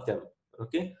all of them.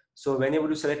 Okay, so whenever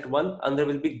you select one, another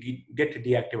will be get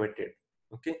deactivated.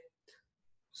 Okay,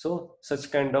 so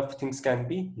such kind of things can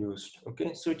be used.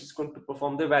 Okay, so it is going to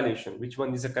perform the evaluation, which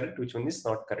one is correct, which one is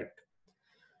not correct.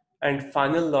 And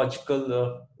final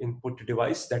logical input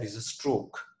device, that is a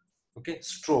stroke. Okay,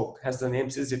 stroke, as the name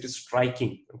says, it is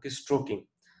striking. Okay, stroking.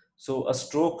 So a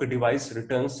stroke device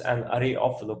returns an array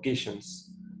of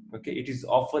locations. Okay, it is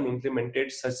often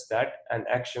implemented such that an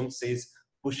action says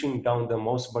pushing down the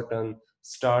mouse button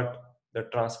start the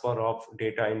transfer of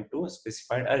data into a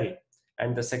specified array,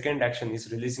 and the second action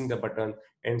is releasing the button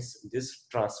ends this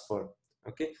transfer.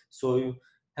 Okay, so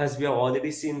as we have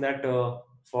already seen that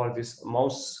for this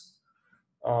mouse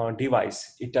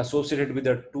device, it associated with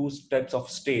the two steps of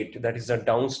state, that is a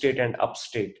down state and up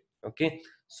state. Okay,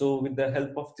 so with the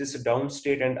help of this down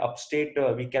state and up state,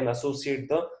 we can associate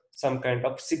the some kind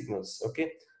of signals.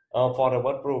 Okay, for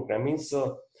our program means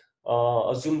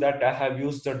assume that I have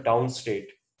used the down state.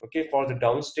 Okay, for the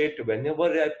down state,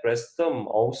 whenever I press the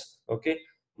mouse, okay,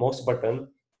 mouse button,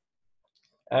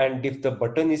 and if the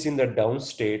button is in the down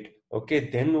state, okay,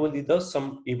 then only the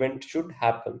some event should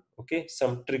happen. Okay,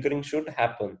 some triggering should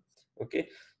happen. Okay,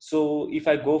 so if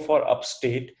I go for up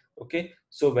state, okay,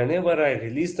 so whenever I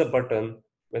release the button,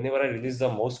 whenever I release the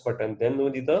mouse button, then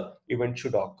only the event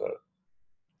should occur.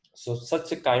 So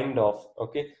such a kind of,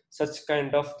 okay, such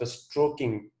kind of the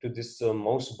stroking to this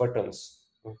mouse buttons.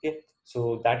 Okay,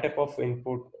 so that type of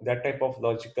input, that type of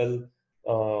logical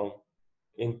uh,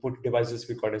 input devices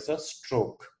we call as a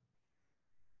stroke.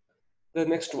 The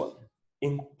next one,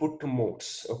 input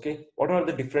modes. Okay, what are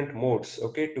the different modes,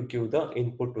 okay, to give the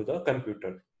input to the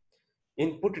computer?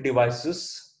 Input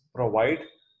devices provide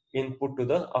input to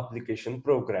the application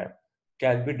program,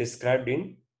 can be described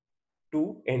in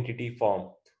two entity form.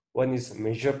 One is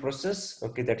measure process,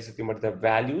 okay, that is nothing but the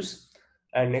values,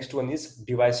 and next one is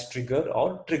device trigger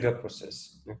or trigger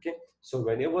process. Okay, so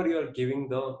whenever you are giving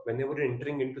the, whenever you're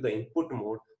entering into the input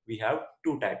mode, we have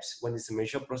two types. One is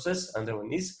measure process, and the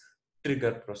one is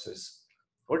trigger process.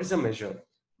 What is a measure?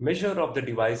 Measure of the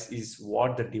device is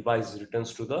what the device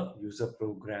returns to the user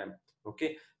program.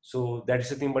 Okay, so that is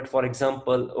the thing. But for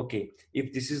example, okay,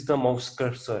 if this is the mouse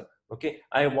cursor, okay,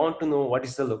 I want to know what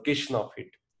is the location of it.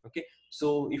 Okay,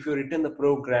 so if you return the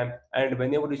program, and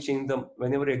whenever you change the,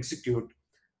 whenever you execute,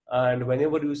 and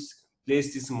whenever you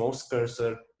place this mouse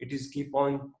cursor, it is keep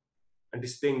on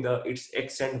displaying the its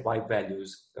x and y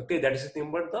values. Okay, that is the thing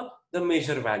about the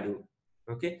measure value.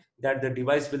 Okay, that the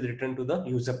device will return to the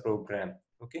user program.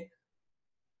 Okay,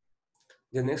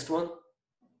 the next one,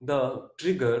 the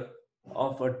trigger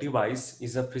of a device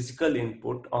is a physical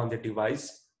input on the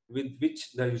device with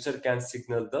which the user can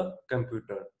signal the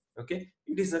computer. Okay,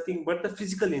 it is nothing but the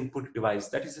physical input device.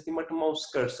 That is nothing but a mouse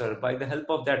cursor. By the help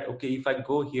of that, okay, if I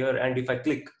go here and if I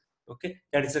click, okay,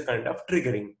 that is a kind of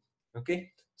triggering.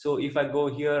 Okay, so if I go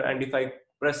here and if I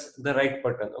press the right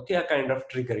button, okay, a kind of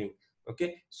triggering.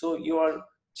 Okay, so you are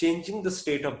changing the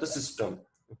state of the system.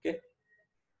 Okay,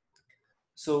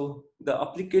 so the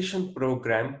application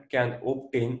program can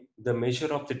obtain the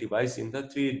measure of the device in the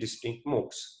three distinct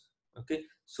modes. Okay,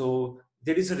 so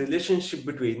there is a relationship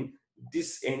between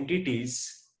these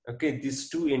entities, okay, these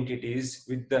two entities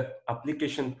with the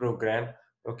application program,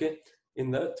 okay,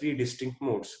 in the three distinct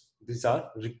modes. These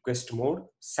are request mode,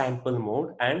 sample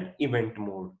mode, and event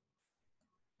mode.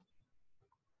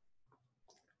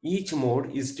 Each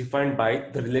mode is defined by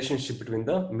the relationship between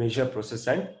the measure process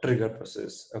and trigger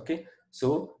process. Okay,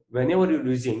 so whenever you're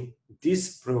using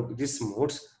these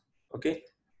modes, okay,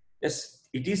 yes,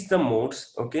 it is the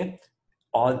modes. Okay,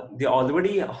 all they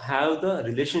already have the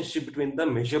relationship between the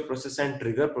measure process and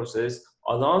trigger process.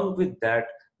 Along with that,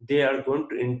 they are going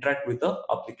to interact with the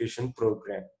application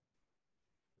program.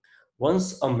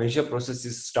 Once a measure process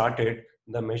is started,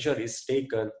 the measure is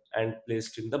taken and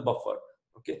placed in the buffer.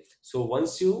 Okay, so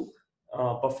once you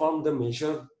perform the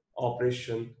measure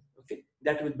operation, okay,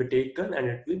 that will be taken and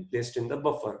it will be placed in the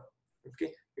buffer.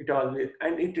 Okay, it always,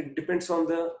 and it depends on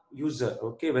the user,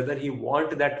 okay, whether he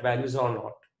want that values or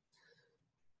not.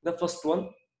 The first one,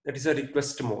 that is a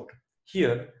request mode.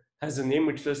 Here, as the name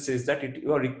itself says that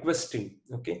you are requesting.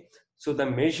 Okay, so the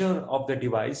measure of the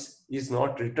device is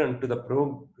not returned to the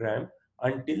program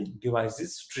until device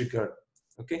is triggered.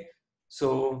 Okay,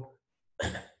 so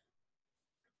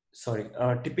sorry,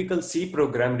 a typical C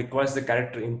program requires the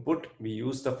character input. We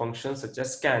use the function such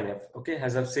as scanf. Okay,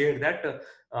 as I've said that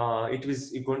it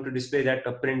is going to display that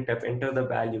printf, enter the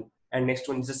value, and next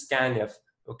one is a scanf.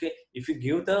 Okay, if you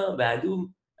give the value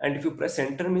and if you press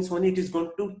enter, means only it is going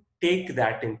to take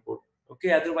that input.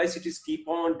 Okay, otherwise it is keep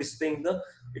on displaying the,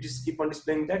 it is keep on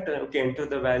displaying that okay, enter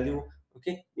the value.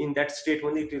 Okay, in that state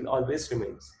only it will always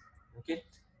remains. Okay,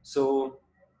 so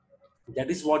that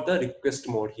is what the request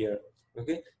mode here.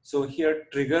 Okay, so here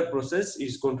trigger process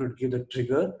is going to give the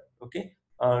trigger, okay,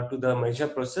 to the measure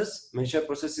process. Measure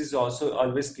process is also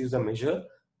always gives the measure.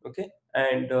 Okay,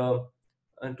 and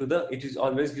to the, it is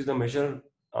always gives the measure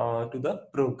to the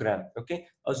program. Okay,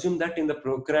 assume that in the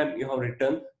program you have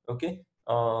written, okay,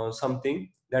 something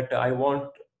that I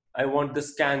want the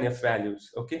scanf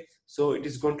values. Okay, so it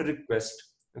is going to request,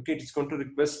 okay, it is going to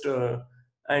request,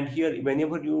 and here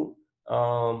whenever you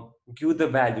give the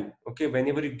value, okay,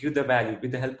 whenever you give the value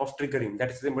with the help of triggering,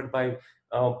 that is but by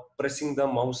pressing the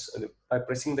mouse, by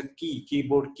pressing the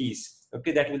keyboard keys,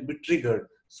 okay, that will be triggered.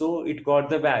 So it got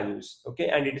the values, okay,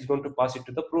 and it is going to pass it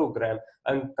to the program,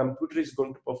 and computer is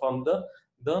going to perform the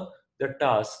the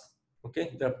task,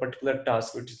 okay, the particular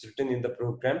task which is written in the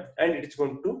program, and it is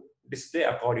going to display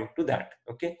according to that.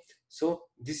 Okay, so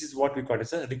this is what we call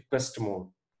as a request mode.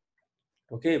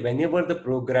 Okay, whenever the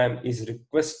program is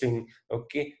requesting,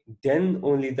 okay, then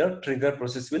only the trigger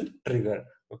process will trigger.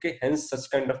 Okay, hence such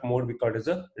kind of mode we call it as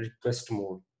a request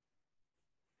mode.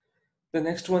 The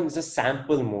next one is a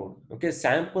sample mode. Okay,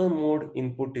 sample mode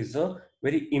input is a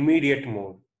very immediate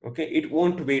mode. Okay, it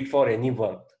won't wait for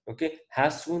anyone. Okay,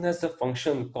 as soon as the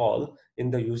function call in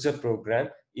the user program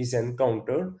is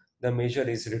encountered, the measure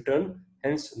is returned.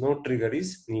 Hence, no trigger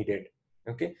is needed.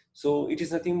 Okay, so it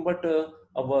is nothing but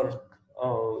our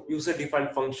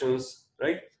user-defined functions,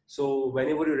 right? So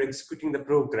whenever you're executing the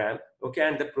program, okay,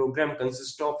 and the program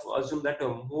consists of, assume that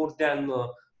more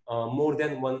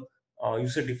than one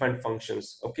user defined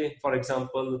functions. Okay, for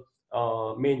example,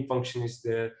 main function is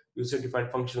there, user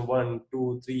defined function 1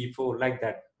 2 3 4, like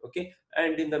that. Okay,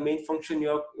 and in the main function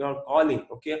you're calling,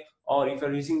 okay, or if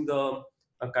you're using the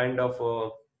a kind of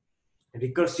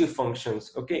recursive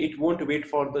functions, okay, it won't wait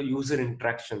for the user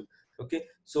interaction. Okay,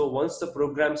 so once the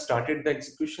program started the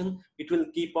execution, it will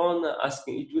keep on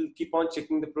asking, it will keep on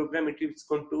checking the program, it is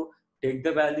going to take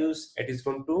the values, it is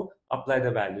going to apply the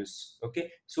values.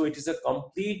 Okay, so it is a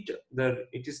complete,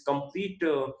 it is complete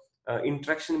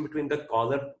interaction between the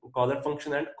caller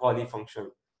function and callee function.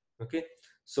 Okay,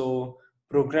 so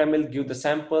program will give the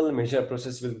sample, measure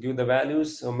process will give the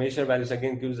values, so measure values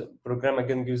again gives, program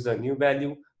again gives the new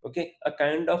value. Okay, a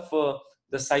kind of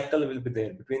the cycle will be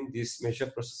there between this measure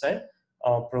process and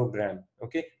program.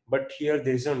 Okay, but here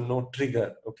there is no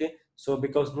trigger. Okay, so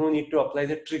because no need to apply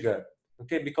the trigger.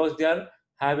 Okay, because they are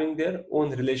having their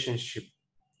own relationship.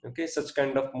 Okay, such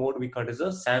kind of mode we call it as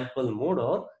a sample mode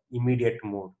or immediate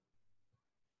mode.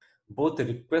 Both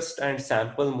request and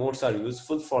sample modes are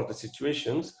useful for the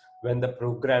situations when the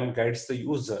program guides the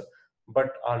user, but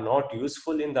are not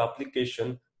useful in the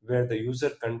application where the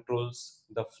user controls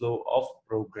the flow of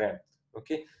program.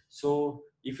 Okay, so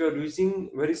if you're using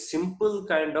very simple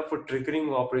kind of a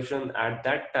triggering operation at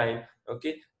that time,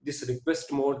 okay, this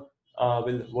request mode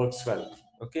will works well.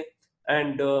 Okay,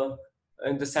 and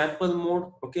in the sample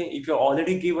mode, okay, if you're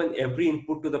already given every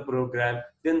input to the program,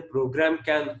 then program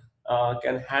can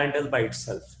handle by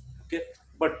itself. Okay,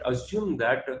 but assume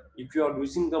that if you are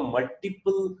using the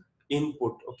multiple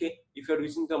input, okay, if you are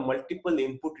using the multiple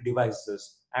input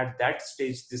devices, at that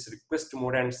stage this request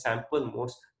mode and sample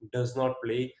modes does not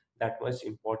play that much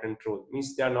important role,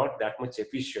 means they are not that much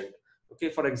efficient. Okay,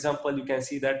 for example, you can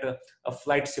see that a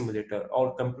flight simulator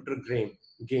or computer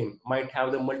game might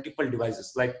have the multiple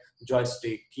devices like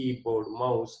joystick, keyboard,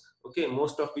 mouse, okay,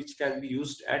 most of which can be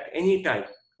used at any time,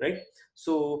 right?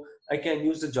 So I can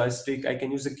use the joystick, I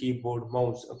can use the keyboard,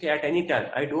 mouse, okay, at any time.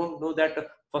 I don't know that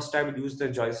first I will use the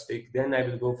joystick, then I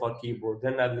will go for keyboard,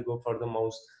 then I will go for the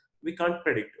mouse. We can't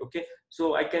predict, okay?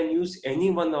 So I can use any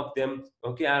one of them,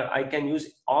 okay, or I can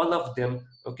use all of them,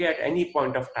 okay, at any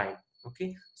point of time,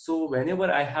 okay? So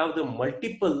whenever I have the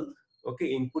multiple, okay,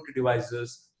 input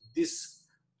devices, this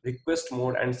request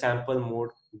mode and sample mode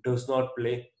does not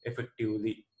play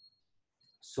effectively.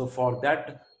 So for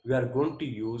that, we are going to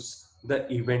use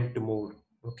the event mode.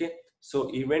 Okay.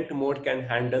 So event mode can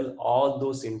handle all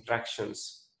those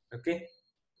interactions. Okay.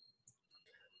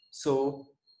 So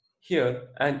here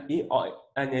an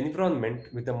environment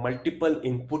with a multiple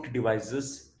input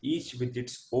devices, each with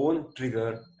its own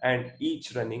trigger and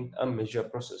each running a measure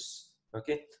process.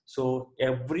 Okay. So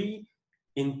every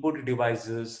input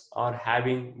devices are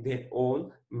having their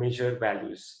own measure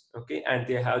values. Okay. And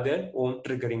they have their own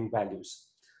triggering values.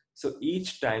 So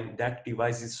each time that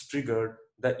device is triggered,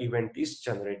 the event is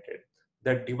generated.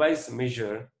 The device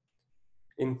measure,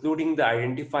 including the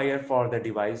identifier for the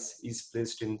device, is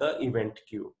placed in the event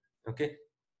queue. Okay,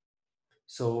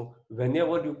 so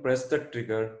whenever you press the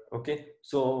trigger, okay,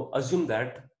 so assume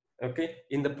that, okay,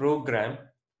 in the program,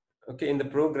 okay, in the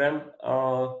program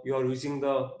you are using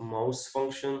the mouse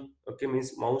function, okay,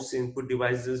 means mouse input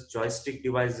devices, joystick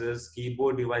devices,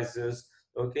 keyboard devices,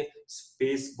 okay,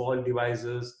 space ball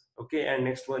devices, okay, and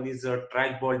next one is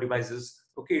trackball devices.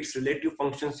 Okay, it's relative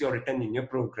functions you are written in your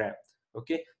program.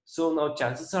 Okay, so now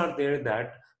chances are there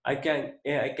that I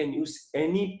can use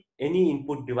any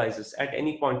input devices at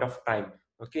any point of time.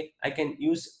 Okay, I can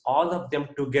use all of them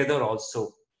together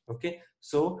also. Okay,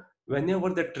 so whenever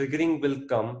the triggering will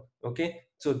come, okay,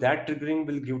 so that triggering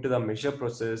will give to the measure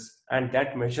process, and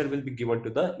that measure will be given to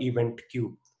the event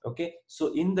queue. Okay,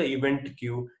 so in the event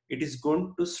queue, it is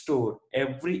going to store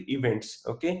every events,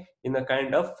 okay, in a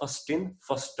kind of first in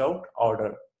first out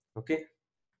order. Okay,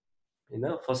 in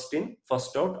a first in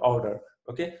first out order.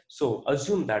 Okay, so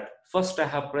assume that first I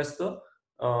have pressed the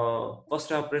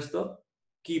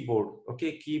keyboard,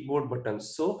 okay, keyboard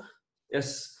buttons. So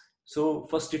yes, so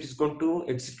first it is going to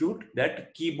execute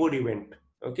that keyboard event.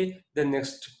 Okay, then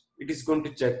next it is going to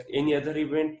check any other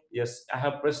event. Yes, I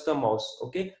have pressed the mouse.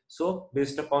 Okay, so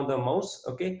based upon the mouse,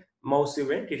 okay, mouse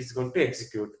event, it is going to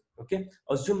execute. Okay,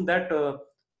 uh, assume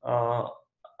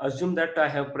that I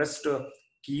have pressed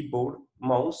keyboard,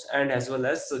 mouse, and as well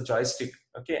as joystick,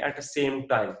 okay, at the same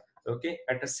time. Okay,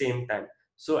 at the same time.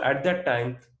 So at that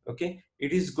time, okay,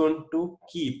 it is going to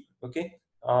keep, okay,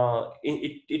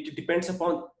 it depends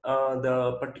upon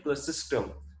the particular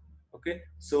system. Okay,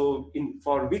 so in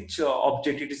for which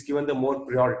object it is given the more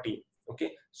priority.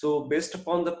 Okay, so based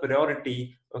upon the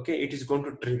priority, okay, it is going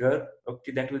to trigger,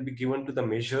 okay, that will be given to the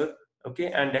measure,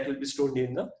 okay, and that will be stored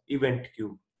in the event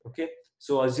queue. Okay,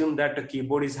 so assume that the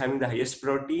keyboard is having the highest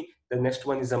priority, the next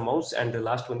one is a mouse, and the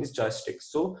last one is joystick.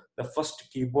 So the first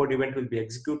keyboard event will be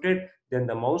executed, then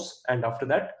the mouse, and after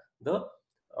that the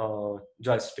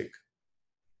joystick.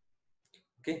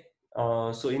 Okay,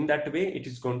 so in that way it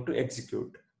is going to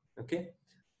execute. Okay,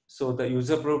 so the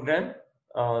user program,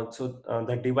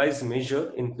 the device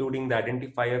measure, including the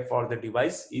identifier for the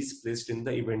device, is placed in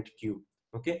the event queue.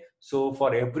 Okay, so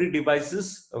for every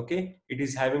devices, okay, it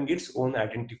is having its own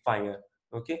identifier.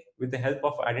 Okay, with the help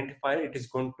of identifier, it is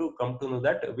going to come to know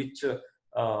that which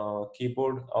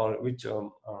keyboard or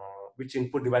which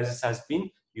input devices has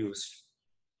been used.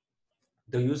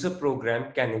 The user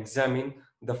program can examine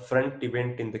the front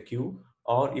event in the queue,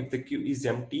 or if the queue is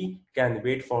empty, can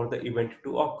wait for the event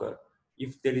to occur.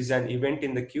 If there is an event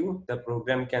in the queue, the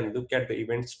program can look at the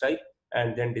event's type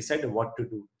and then decide what to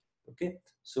do. Okay,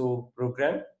 so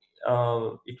program,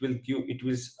 it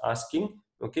was asking,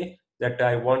 okay, that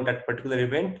I want that particular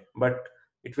event, but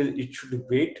it should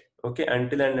wait, okay,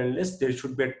 until and unless there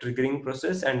should be a triggering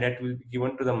process, and that will be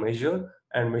given to the measure,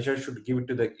 and measure should give it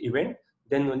to the event,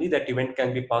 then only that event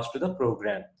can be passed to the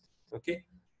program. Okay,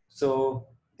 so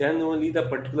then only the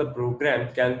particular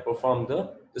program can perform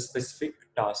the specific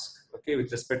task, okay,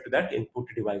 with respect to that input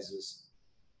devices.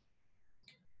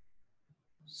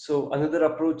 So another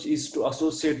approach is to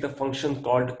associate the function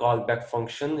called callback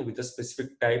function with a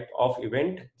specific type of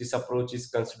event. This approach is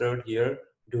considered here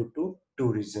due to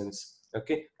two reasons.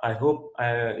 Okay, I hope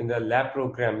in the lab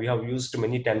program we have used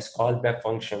many times callback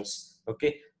functions.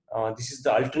 Okay, this is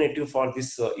the alternative for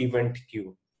this event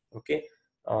queue. Okay,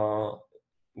 uh,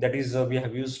 that is we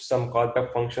have used some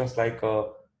callback functions like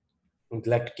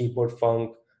glut keyboard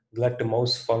func, glut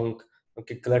mouse func,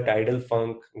 okay, glut idle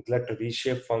func, glut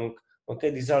reshape func. Okay,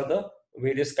 these are the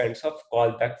various kinds of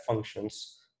callback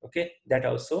functions. Okay, that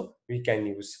also we can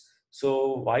use.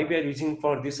 So why we are using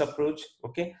for this approach?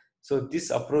 Okay, so this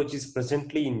approach is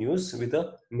presently in use with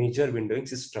a major windowing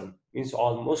system. Means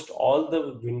almost all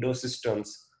the Windows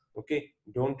systems. Okay,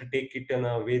 don't take it in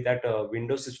a way that a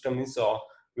Windows system is a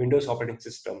Windows operating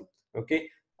system. Okay,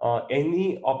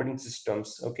 any operating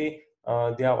systems. Okay,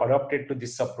 they have adopted to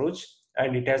this approach,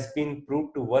 and it has been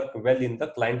proved to work well in the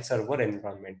client server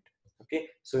environment. Okay,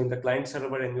 so in the client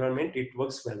server environment it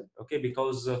works well. Okay,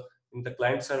 because in the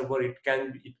client server it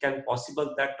can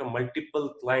possible that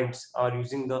multiple clients are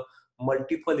using the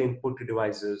multiple input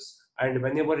devices, and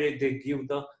whenever they give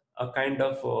the a kind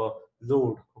of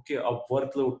load, okay, a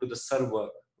workload to the server,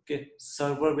 okay,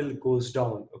 server will goes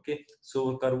down. Okay,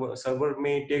 so server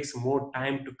may takes more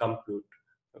time to compute.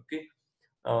 Okay,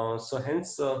 so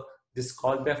hence this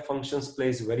callback functions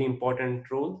plays very important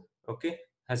role. Okay,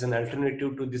 as an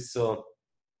alternative to this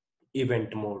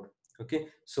event mode. Okay,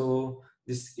 so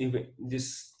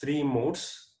this three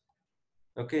modes.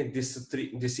 Okay,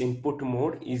 this input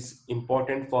mode is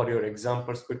important for your exam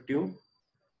perspective.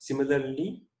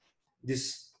 Similarly,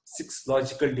 this six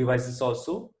logical devices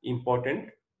also important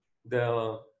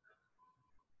the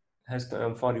has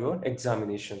for your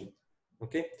examination.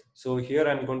 Okay, so here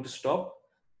I'm going to stop.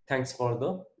 Thanks for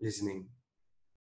the listening.